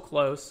so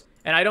close.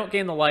 And I don't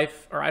gain the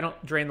life, or I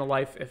don't drain the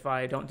life if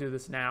I don't do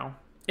this now.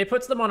 It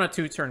puts them on a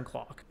 2-turn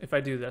clock if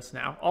I do this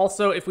now.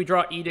 Also, if we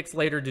draw Edicts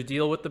later to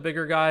deal with the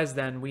bigger guys,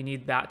 then we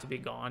need that to be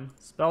gone.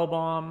 Spell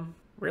Bomb.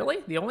 Really?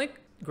 The only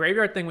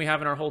graveyard thing we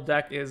have in our whole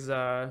deck is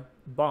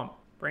Bump.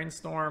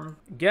 Brainstorm.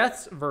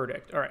 Geth's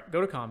Verdict. All right,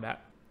 go to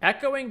combat.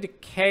 Echoing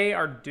Decay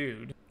our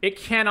dude. It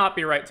cannot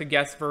be right to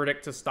Geth's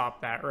Verdict to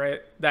stop that,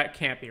 right? That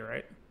can't be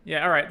right.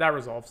 Yeah, all right, that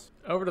resolves.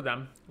 Over to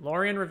them.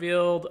 Lorien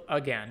revealed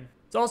again.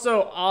 It's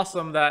also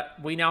awesome that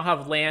we now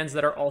have lands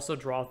that are also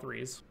draw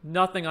 3s.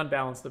 Nothing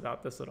unbalanced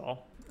about this at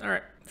all. All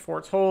right,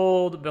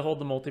 Foretold, Behold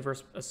the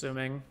Multiverse,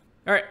 assuming.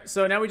 All right,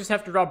 so now we just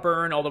have to draw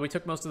Burn, although we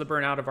took most of the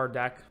Burn out of our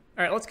deck.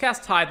 All right, let's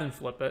cast Tithe and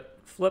flip it.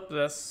 Flip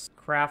this,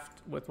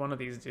 craft with one of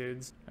these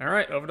dudes. All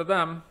right, over to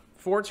them.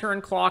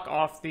 4-turn clock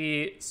off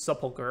the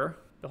Sepulcher.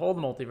 Behold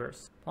the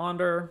Multiverse.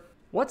 Ponder.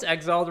 What's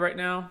exiled right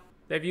now?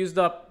 They've used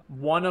up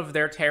one of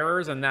their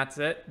terrors, and that's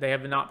it. They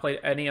have not played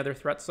any other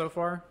threats so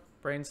far.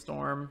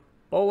 Brainstorm.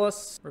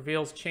 Bolas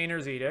reveals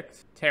Chainer's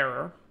Edict.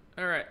 Terror.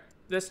 All right.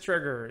 This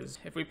triggers.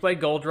 If we play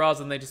gold draws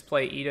and they just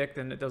play Edict,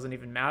 then it doesn't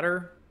even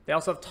matter. They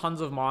also have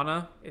tons of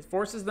mana. It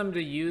forces them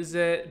to use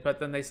it, but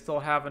then they still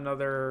have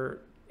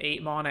another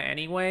 8 mana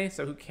anyway,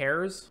 so who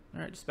cares? All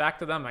right, just back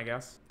to them, I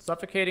guess.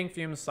 Suffocating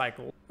Fumes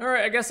Cycle. All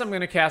right, I guess I'm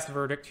going to cast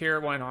Verdict here.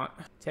 Why not?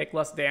 Take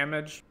less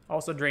damage.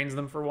 Also drains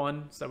them for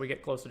 1, so we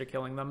get closer to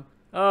killing them.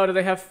 Oh, do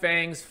they have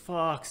Fangs?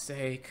 Fuck's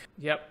sake.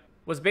 Yep.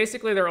 Was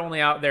basically they're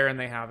only out there and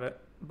they have it.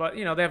 But,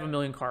 you know, they have a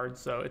million cards,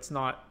 so it's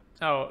not...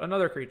 Oh,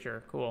 another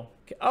creature. Cool.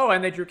 Oh,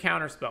 and they drew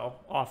Counterspell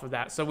off of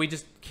that, so we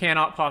just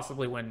cannot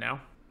possibly win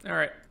now. All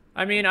right.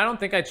 I mean, I don't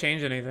think I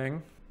changed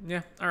anything.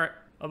 Yeah, all right.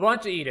 A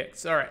bunch of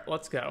Edicts. All right,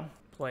 let's go.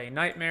 Play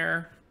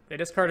Nightmare. They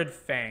discarded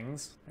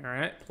Fangs. All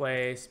right,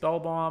 play Spell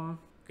Bomb.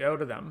 Go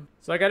to them.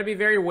 So I got to be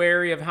very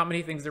wary of how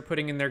many things they're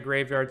putting in their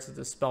graveyards to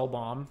the Spell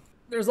Bomb.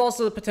 There's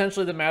also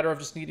potentially the matter of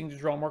just needing to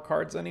draw more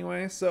cards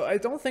anyway, so I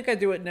don't think I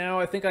do it now.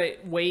 I think I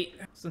wait,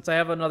 since I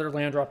have another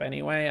land drop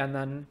anyway, and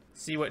then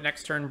see what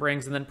next turn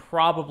brings, and then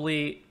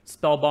probably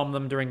Spellbomb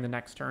them during the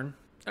next turn.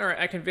 Alright,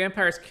 I can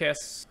Vampire's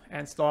Kiss,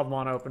 and still have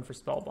mana open for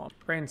Spellbomb.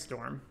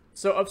 Brainstorm.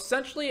 So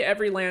essentially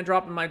every land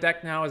drop in my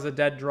deck now is a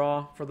dead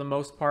draw, for the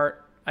most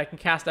part. I can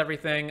cast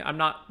everything. I'm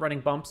not running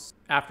bumps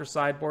after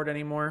sideboard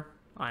anymore.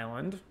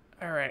 Island.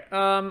 Alright,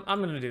 I'm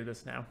gonna do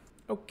this now.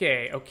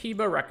 Okay,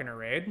 Okiba Reckoner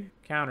Raid.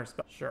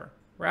 Counterspell, sure.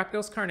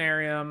 Rakdos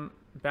Carnarium,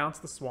 bounce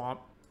the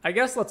Swamp. I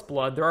guess let's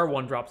Blood. There are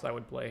 1-drops I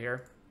would play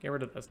here. Get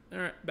rid of this.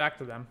 Alright, back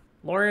to them.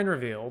 Lorien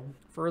revealed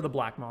for the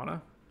black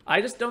mana.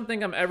 I just don't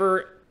think I'm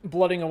ever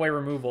blooding away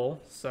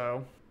removal,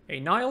 so...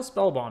 A Nile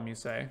Spellbomb, you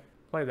say.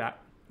 Play that.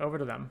 Over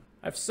to them.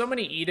 I have so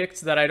many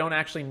Edicts that I don't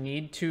actually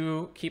need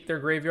to keep their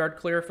graveyard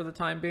clear for the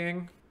time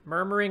being.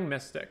 Murmuring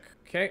Mystic.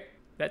 Okay.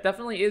 That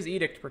definitely is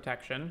Edict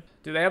protection.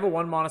 Do they have a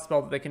 1-mana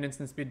spell that they can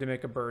instant speed to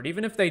make a bird?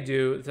 Even if they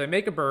do, if they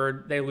make a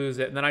bird, they lose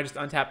it, and then I just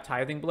untap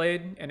Tithing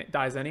Blade, and it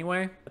dies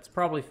anyway. That's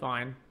probably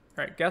fine.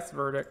 All right, Geth's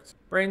Verdict.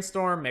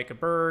 Brainstorm, make a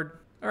bird.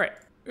 All right.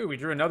 Ooh, we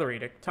drew another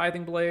Edict.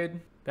 Tithing Blade.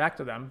 Back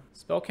to them.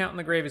 Spell count in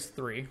the grave is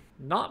 3.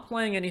 Not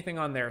playing anything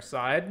on their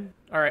side.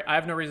 All right, I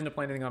have no reason to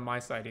play anything on my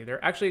side either.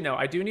 Actually, no,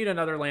 I do need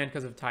another land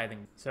because of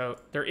Tithing. So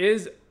there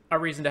is a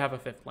reason to have a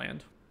 5th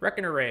land.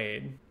 Reckoner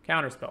Raid.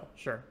 Counterspell,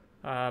 sure.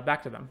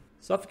 Back to them.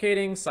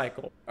 Suffocating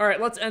Cycle. All right,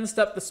 let's end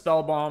step the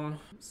Spell Bomb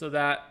so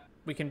that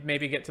we can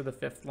maybe get to the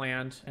 5th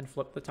land and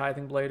flip the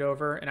Tithing Blade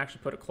over and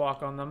actually put a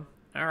clock on them.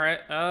 All right,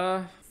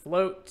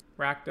 Float,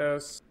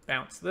 Rakdos,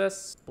 bounce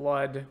this,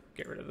 Blood,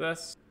 get rid of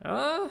this.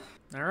 All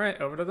right,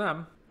 over to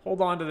them.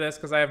 Hold on to this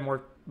because I have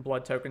more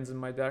blood tokens in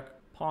my deck.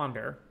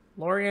 Ponder.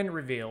 Lorien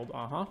revealed,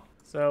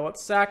 So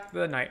let's sack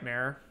the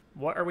Nightmare.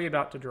 What are we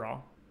about to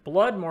draw?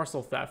 Blood,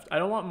 Morsel Theft. I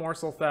don't want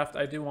Morsel Theft,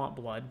 I do want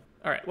Blood.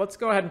 All right, let's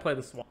go ahead and play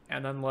the Swamp,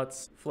 and then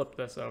let's flip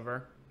this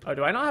over. Oh,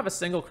 do I not have a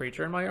single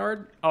creature in my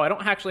yard? Oh, I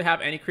don't actually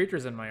have any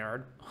creatures in my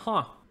yard.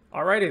 Huh.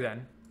 Alrighty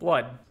then.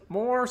 Blood.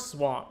 More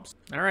swamps.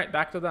 All right,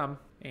 back to them.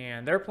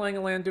 And they're playing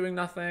a land doing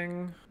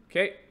nothing.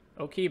 Okay,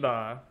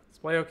 Okiba. Let's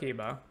play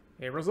Okiba.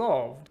 they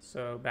resolved.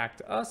 So back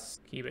to us,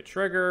 keep it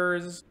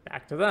triggers,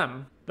 back to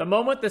them. The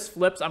moment this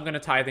flips, I'm going to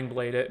Tithing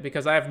Blade it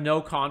because I have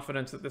no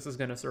confidence that this is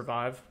going to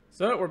survive.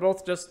 So we're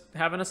both just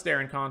having a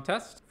staring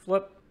contest.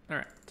 Flip. All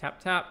right, tap,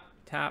 tap,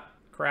 tap,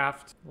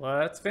 craft.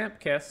 Let's Vamp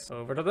Kiss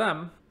over to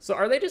them. So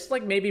are they just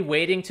like maybe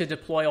waiting to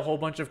deploy a whole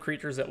bunch of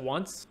creatures at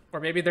once? Or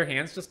maybe their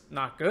hand's just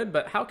not good,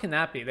 but how can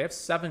that be? They have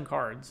 7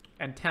 cards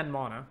and 10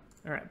 mana.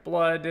 All right,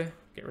 blood.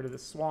 Get rid of the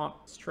swamp.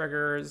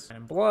 Triggers.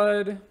 And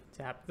blood.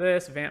 Tap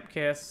this. Vamp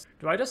Kiss.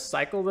 Do I just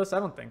cycle this? I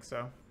don't think so.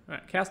 All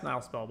right, cast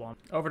Nile Spellbomb.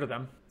 Over to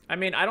them. I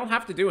mean, I don't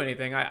have to do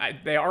anything.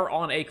 They are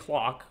on a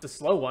clock. It's a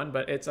slow one,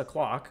 but it's a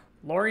clock.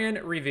 Lorien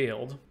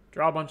revealed.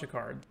 Draw a bunch of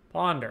cards.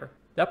 Ponder.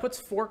 That puts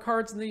 4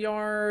 cards in the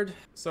yard.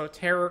 So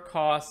terror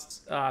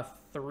costs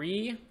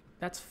 3.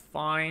 That's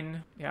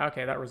fine. Yeah,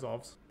 okay, that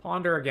resolves.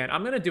 Ponder again.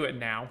 I'm going to do it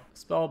now.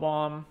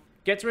 Spellbomb.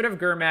 Gets rid of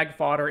Gurmag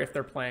fodder if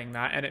they're playing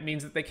that, and it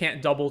means that they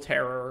can't double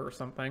terror or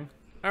something.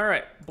 All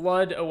right,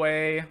 blood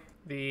away.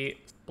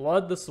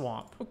 Blood the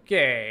swamp.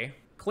 Okay.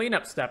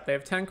 Cleanup step. They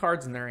have 10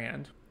 cards in their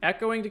hand.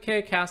 Echoing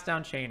Decay, cast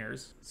down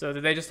Chainers. So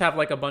do they just have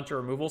like a bunch of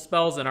removal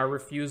spells and our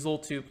refusal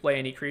to play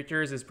any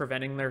creatures is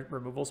preventing their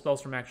removal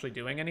spells from actually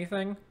doing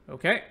anything?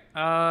 Okay.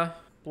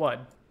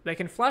 Blood. They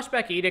can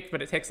flashback Edict,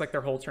 but it takes like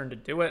their whole turn to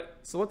do it.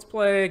 So let's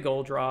play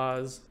Gold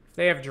Draws. If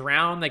they have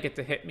Drown, they get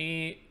to hit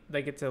me.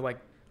 They get to like...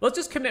 Let's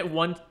just commit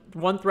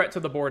one threat to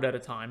the board at a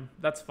time.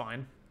 That's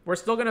fine. We're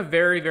still going to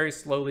very, very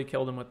slowly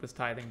kill them with this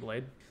Tithing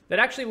Blade. That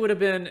actually would have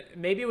been...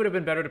 Maybe it would have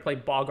been better to play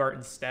Boggart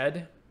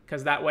instead.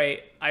 Because that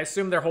way, I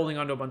assume they're holding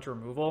onto a bunch of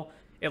removal.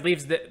 It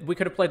leaves that we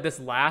could have played this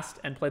last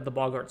and played the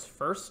Boggarts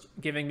first,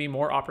 giving me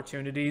more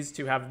opportunities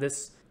to have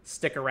this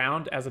stick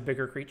around as a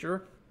bigger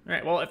creature. All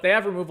right, well, if they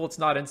have removal, it's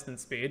not instant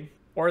speed.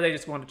 Or they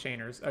just go into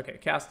Chainers. Okay,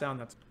 cast down,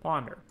 that's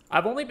Ponder.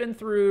 I've only been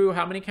through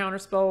how many counter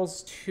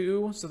spells?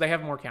 2, so they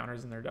have more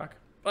counters in their deck.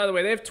 By the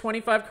way, they have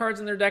 25 cards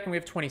in their deck, and we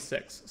have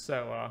 26.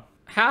 So,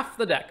 half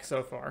the deck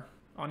so far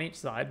on each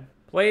side.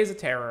 Plays a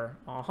Terror.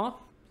 Uh-huh.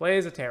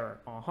 Plays a Terror.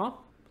 Uh-huh.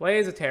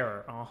 Plays a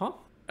Terror. Uh-huh.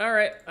 All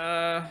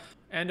right,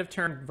 end of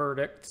turn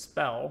verdict,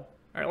 spell.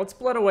 All right, let's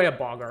blood away a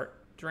Boggart.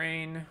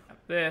 Drain.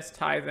 This,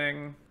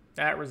 Tithing.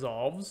 That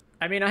resolves.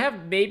 I mean, I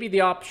have maybe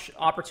the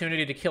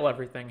opportunity to kill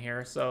everything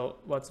here, so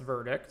let's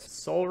verdict.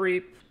 Soul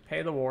Reap,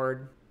 pay the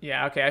ward.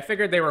 Yeah, okay, I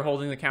figured they were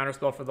holding the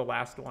counterspell for the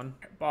last one.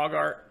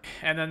 Boggart.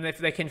 And then if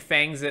they can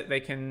Fangs it, they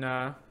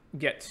can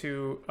get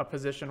to a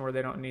position where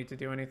they don't need to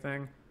do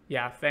anything.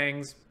 Yeah,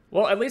 Fangs.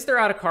 Well, at least they're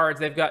out of cards.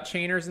 They've got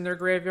Chainers in their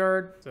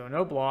graveyard, so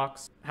no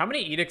blocks. How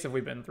many Edicts have we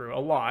been through? A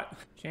lot.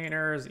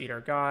 Chainers, eat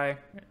our guy.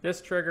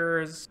 This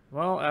triggers.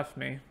 Well, F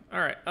me. All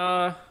right,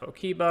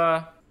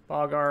 Okiba,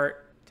 Boggart,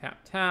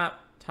 tap,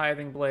 tap,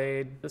 Tithing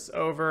Blade. This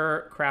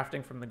over,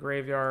 crafting from the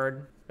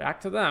graveyard.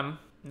 Back to them.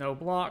 No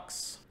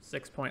blocks.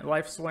 6-point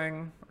life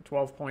swing, or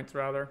 12 points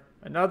rather.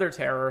 Another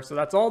terror, so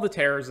that's all the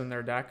terrors in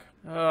their deck.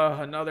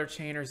 Another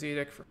Chainer's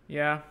Edict.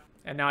 Yeah,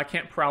 and now I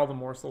can't prowl the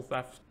Morsel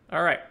Theft.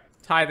 All right,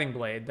 Tithing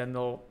Blade. Then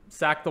they'll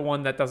sack the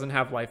one that doesn't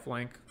have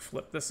lifelink.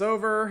 Flip this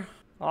over.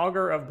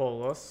 Augur of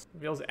Bolus.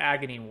 Reveals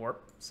Agony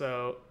Warp.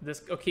 So this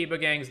Okiba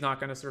gang's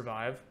not going to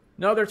survive.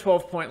 Another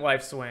 12-point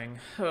life swing.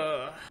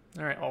 All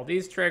right, all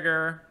these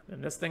trigger. Then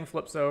this thing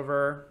flips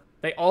over.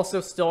 They also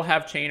still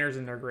have Chainers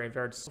in their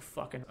graveyard. So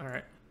fucking... All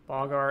right,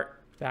 Boggart.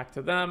 Back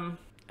to them.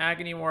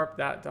 Agony Warp,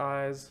 that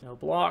dies. No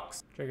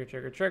blocks. Trigger,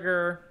 trigger,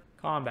 trigger.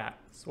 Combat.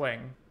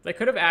 Swing. They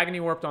could have Agony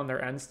Warped on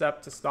their end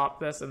step to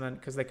stop this, and then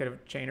because they could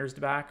have Chainers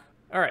back.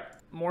 All right.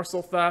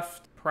 Morsel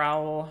Theft.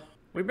 Prowl.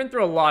 We've been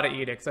through a lot of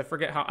Edicts. I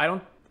forget how... I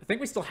think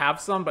we still have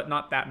some, but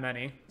not that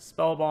many.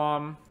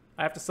 Spellbomb.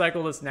 I have to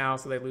cycle this now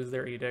so they lose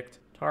their Edict.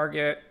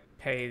 Target.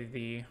 Pay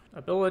the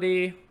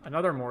ability.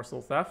 Another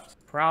Morsel Theft.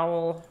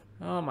 Prowl.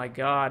 Oh my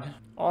god.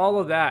 All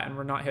of that, and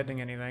we're not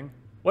hitting anything.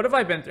 What have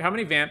I been through? How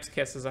many Vamps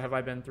Kisses have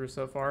I been through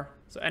so far?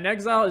 So an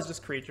Exile is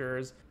just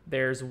creatures.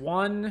 There's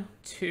 1,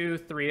 2,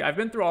 3. I've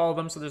been through all of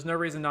them, so there's no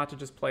reason not to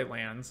just play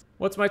lands.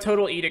 What's my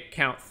total Edict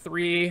count?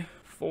 3,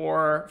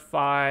 4,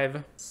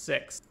 5,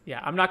 6. Yeah,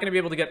 I'm not going to be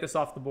able to get this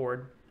off the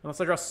board. Unless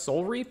I draw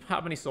Soul Reap?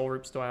 How many Soul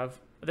Reaps do I have?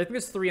 I think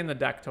there's 3 in the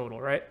deck total,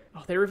 right?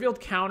 Oh, they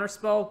revealed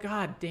Counterspell?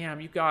 God damn,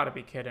 you gotta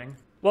be kidding.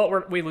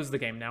 Well, we lose the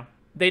game now.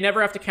 They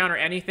never have to counter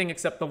anything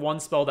except the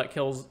one spell that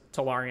kills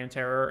Tolarian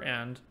Terror,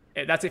 and...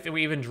 that's if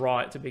we even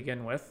draw it to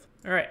begin with.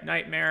 All right,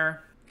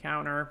 Nightmare,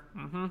 counter.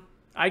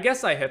 I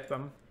guess I hit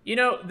them. You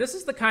know, this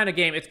is the kind of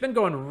game, it's been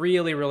going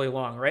really, really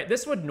long, right?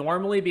 This would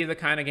normally be the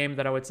kind of game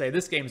that I would say,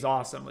 this game's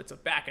awesome. It's a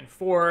back and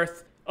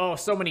forth. Oh,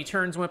 so many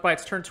turns went by,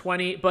 it's turn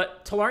 20.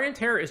 But Tolarian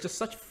Terror is just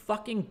such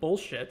fucking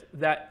bullshit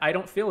that I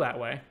don't feel that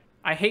way.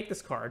 I hate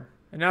this card.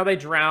 And now they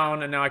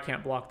drown, and now I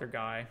can't block their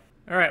guy.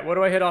 All right, what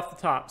do I hit off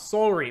the top?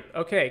 Soul Reap.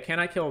 Okay, can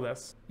I kill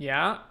this?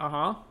 Yeah,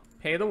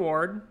 Pay the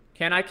ward.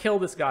 Can I kill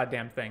this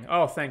goddamn thing?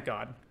 Oh, thank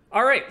God.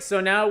 All right,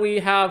 so now we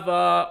have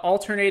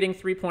alternating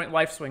 3-point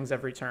life swings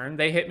every turn.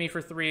 They hit me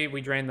for 3,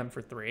 we drain them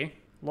for 3.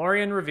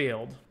 Lorien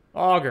revealed.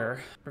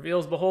 Augur.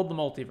 Reveals Behold the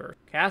Multiverse.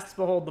 Casts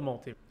Behold the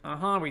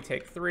Multiverse. We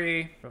take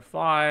 3,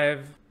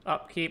 5.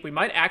 Upkeep. We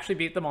might actually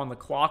beat them on the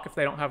clock if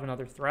they don't have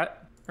another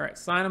threat. All right,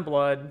 Sign and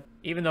Blood.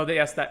 Even though,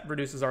 yes, that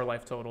reduces our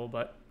life total,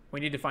 but we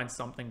need to find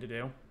something to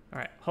do. All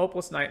right,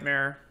 Hopeless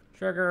Nightmare.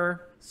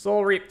 Trigger.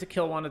 Soul Reap to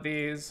kill one of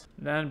these.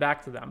 Then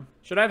back to them.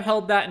 Should I have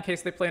held that in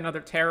case they play another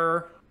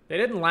Terror? They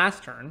didn't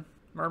last turn.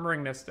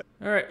 Murmuring Mystic.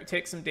 All right, we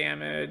take some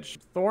damage.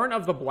 Thorn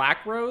of the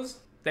Black Rose.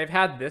 They've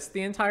had this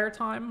the entire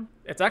time.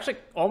 It's actually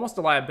almost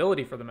a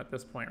liability for them at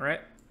this point,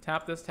 right?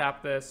 Tap this,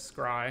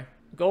 scry.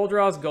 Gold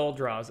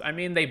draws. I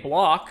mean, they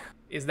block.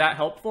 Is that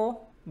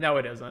helpful? No,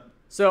 it isn't.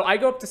 So I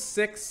go up to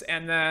 6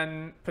 and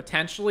then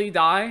potentially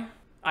die.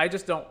 I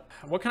just don't...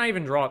 What can I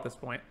even draw at this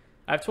point?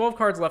 I have 12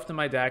 cards left in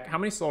my deck. How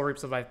many Soul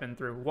Reaps have I been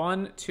through?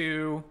 1,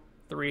 2,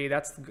 3.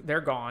 They're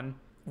gone.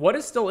 What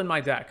is still in my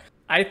deck?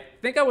 I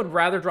think I would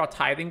rather draw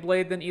Tithing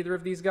Blade than either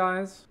of these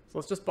guys. So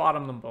let's just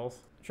bottom them both.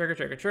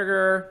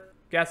 Trigger.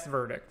 Guess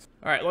Verdict.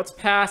 All right, let's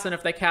pass, and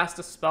if they cast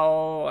a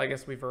spell, I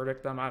guess we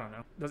Verdict them. I don't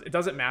know. It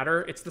doesn't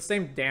matter. It's the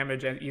same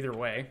damage either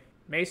way.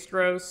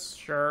 Maestros,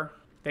 sure.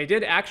 They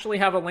did actually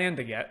have a land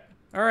to get.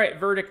 All right,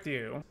 Verdict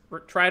you.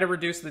 Try to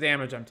reduce the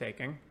damage I'm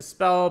taking.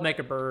 Spell, make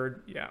a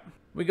bird, yeah.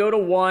 We go to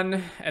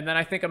 1, and then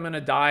I think I'm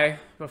gonna die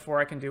before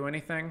I can do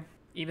anything,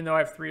 even though I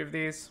have 3 of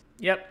these.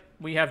 Yep,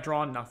 we have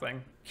drawn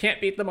nothing. Can't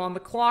beat them on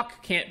the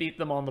clock, can't beat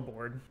them on the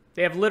board.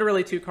 They have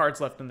literally 2 cards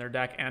left in their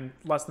deck and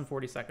less than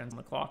 40 seconds on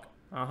the clock.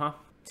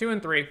 2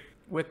 and 3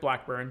 with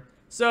Blackburn.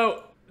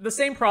 So the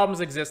same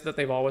problems exist that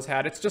they've always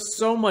had. It's just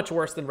so much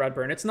worse than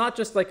Redburn. It's not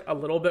just like a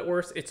little bit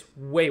worse, it's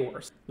way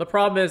worse. The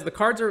problem is the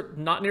cards are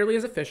not nearly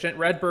as efficient.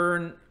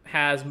 Redburn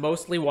has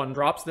mostly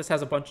 1-drops. This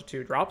has a bunch of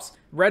 2-drops.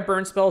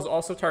 Redburn spells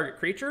also target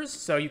creatures,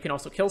 so you can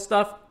also kill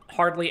stuff.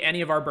 Hardly any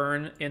of our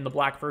burn in the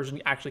black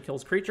version actually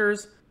kills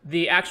creatures.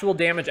 The actual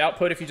damage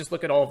output, if you just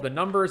look at all of the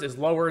numbers, is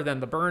lower than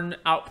the burn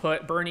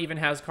output. Burn even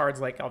has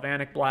cards like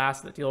Galvanic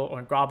Blast that deal,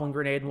 or Goblin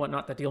Grenade and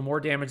whatnot, that deal more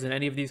damage than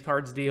any of these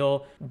cards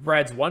deal.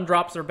 Red's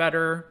 1-drops are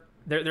better.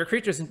 Their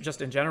creatures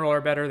just in general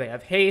are better. They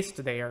have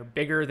haste. They are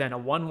bigger than a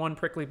 1/1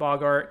 Prickly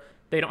Boggart.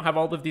 They don't have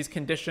all of these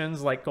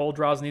conditions like Gold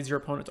Draws needs your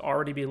opponent to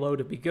already be low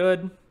to be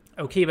good.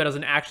 Okiba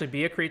doesn't actually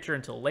be a creature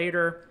until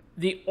later.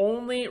 The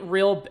only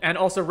real... And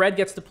also Red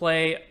gets to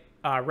play...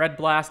 Red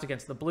Blast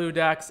against the blue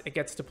decks. It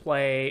gets to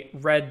play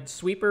red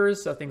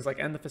sweepers, so things like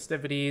End the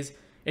Festivities.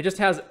 It just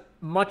has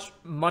much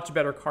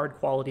better card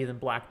quality than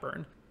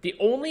Blackburn. The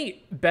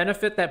only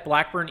benefit that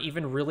Blackburn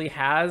even really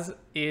has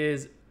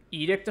is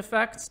Edict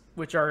effects,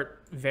 which are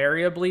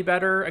variably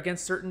better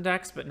against certain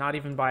decks, but not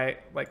even by,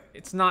 like,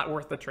 it's not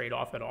worth the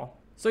trade-off at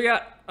all. So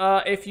yeah,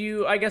 if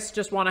you, I guess,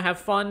 just want to have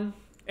fun,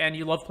 and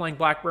you love playing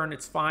Blackburn,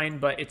 it's fine,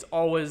 but it's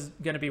always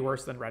going to be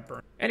worse than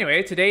Redburn.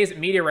 Anyway, today's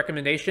media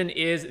recommendation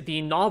is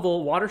the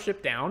novel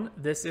Watership Down.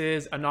 This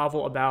is a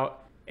novel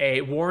about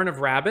a warren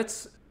of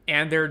rabbits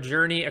and their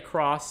journey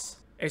across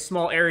a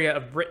small area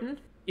of Britain.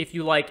 If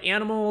you like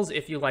animals,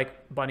 if you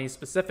like bunnies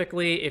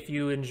specifically, if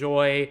you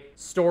enjoy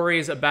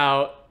stories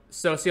about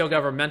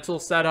socio-governmental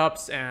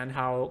setups and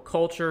how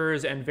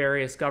cultures and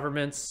various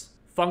governments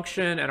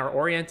function and are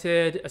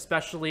oriented,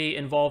 especially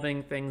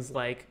involving things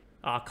like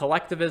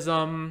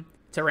collectivism,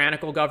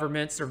 tyrannical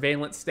governments,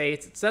 surveillance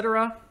states,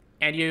 etc.,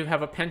 and you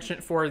have a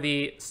penchant for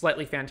the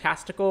slightly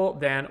fantastical,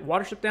 then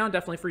Watership Down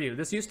definitely for you.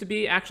 This used to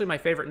be actually my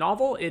favorite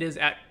novel. It is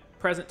at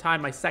present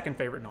time my second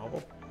favorite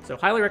novel. So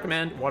highly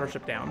recommend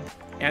Watership Down.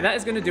 And that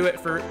is going to do it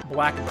for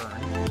Blackburn.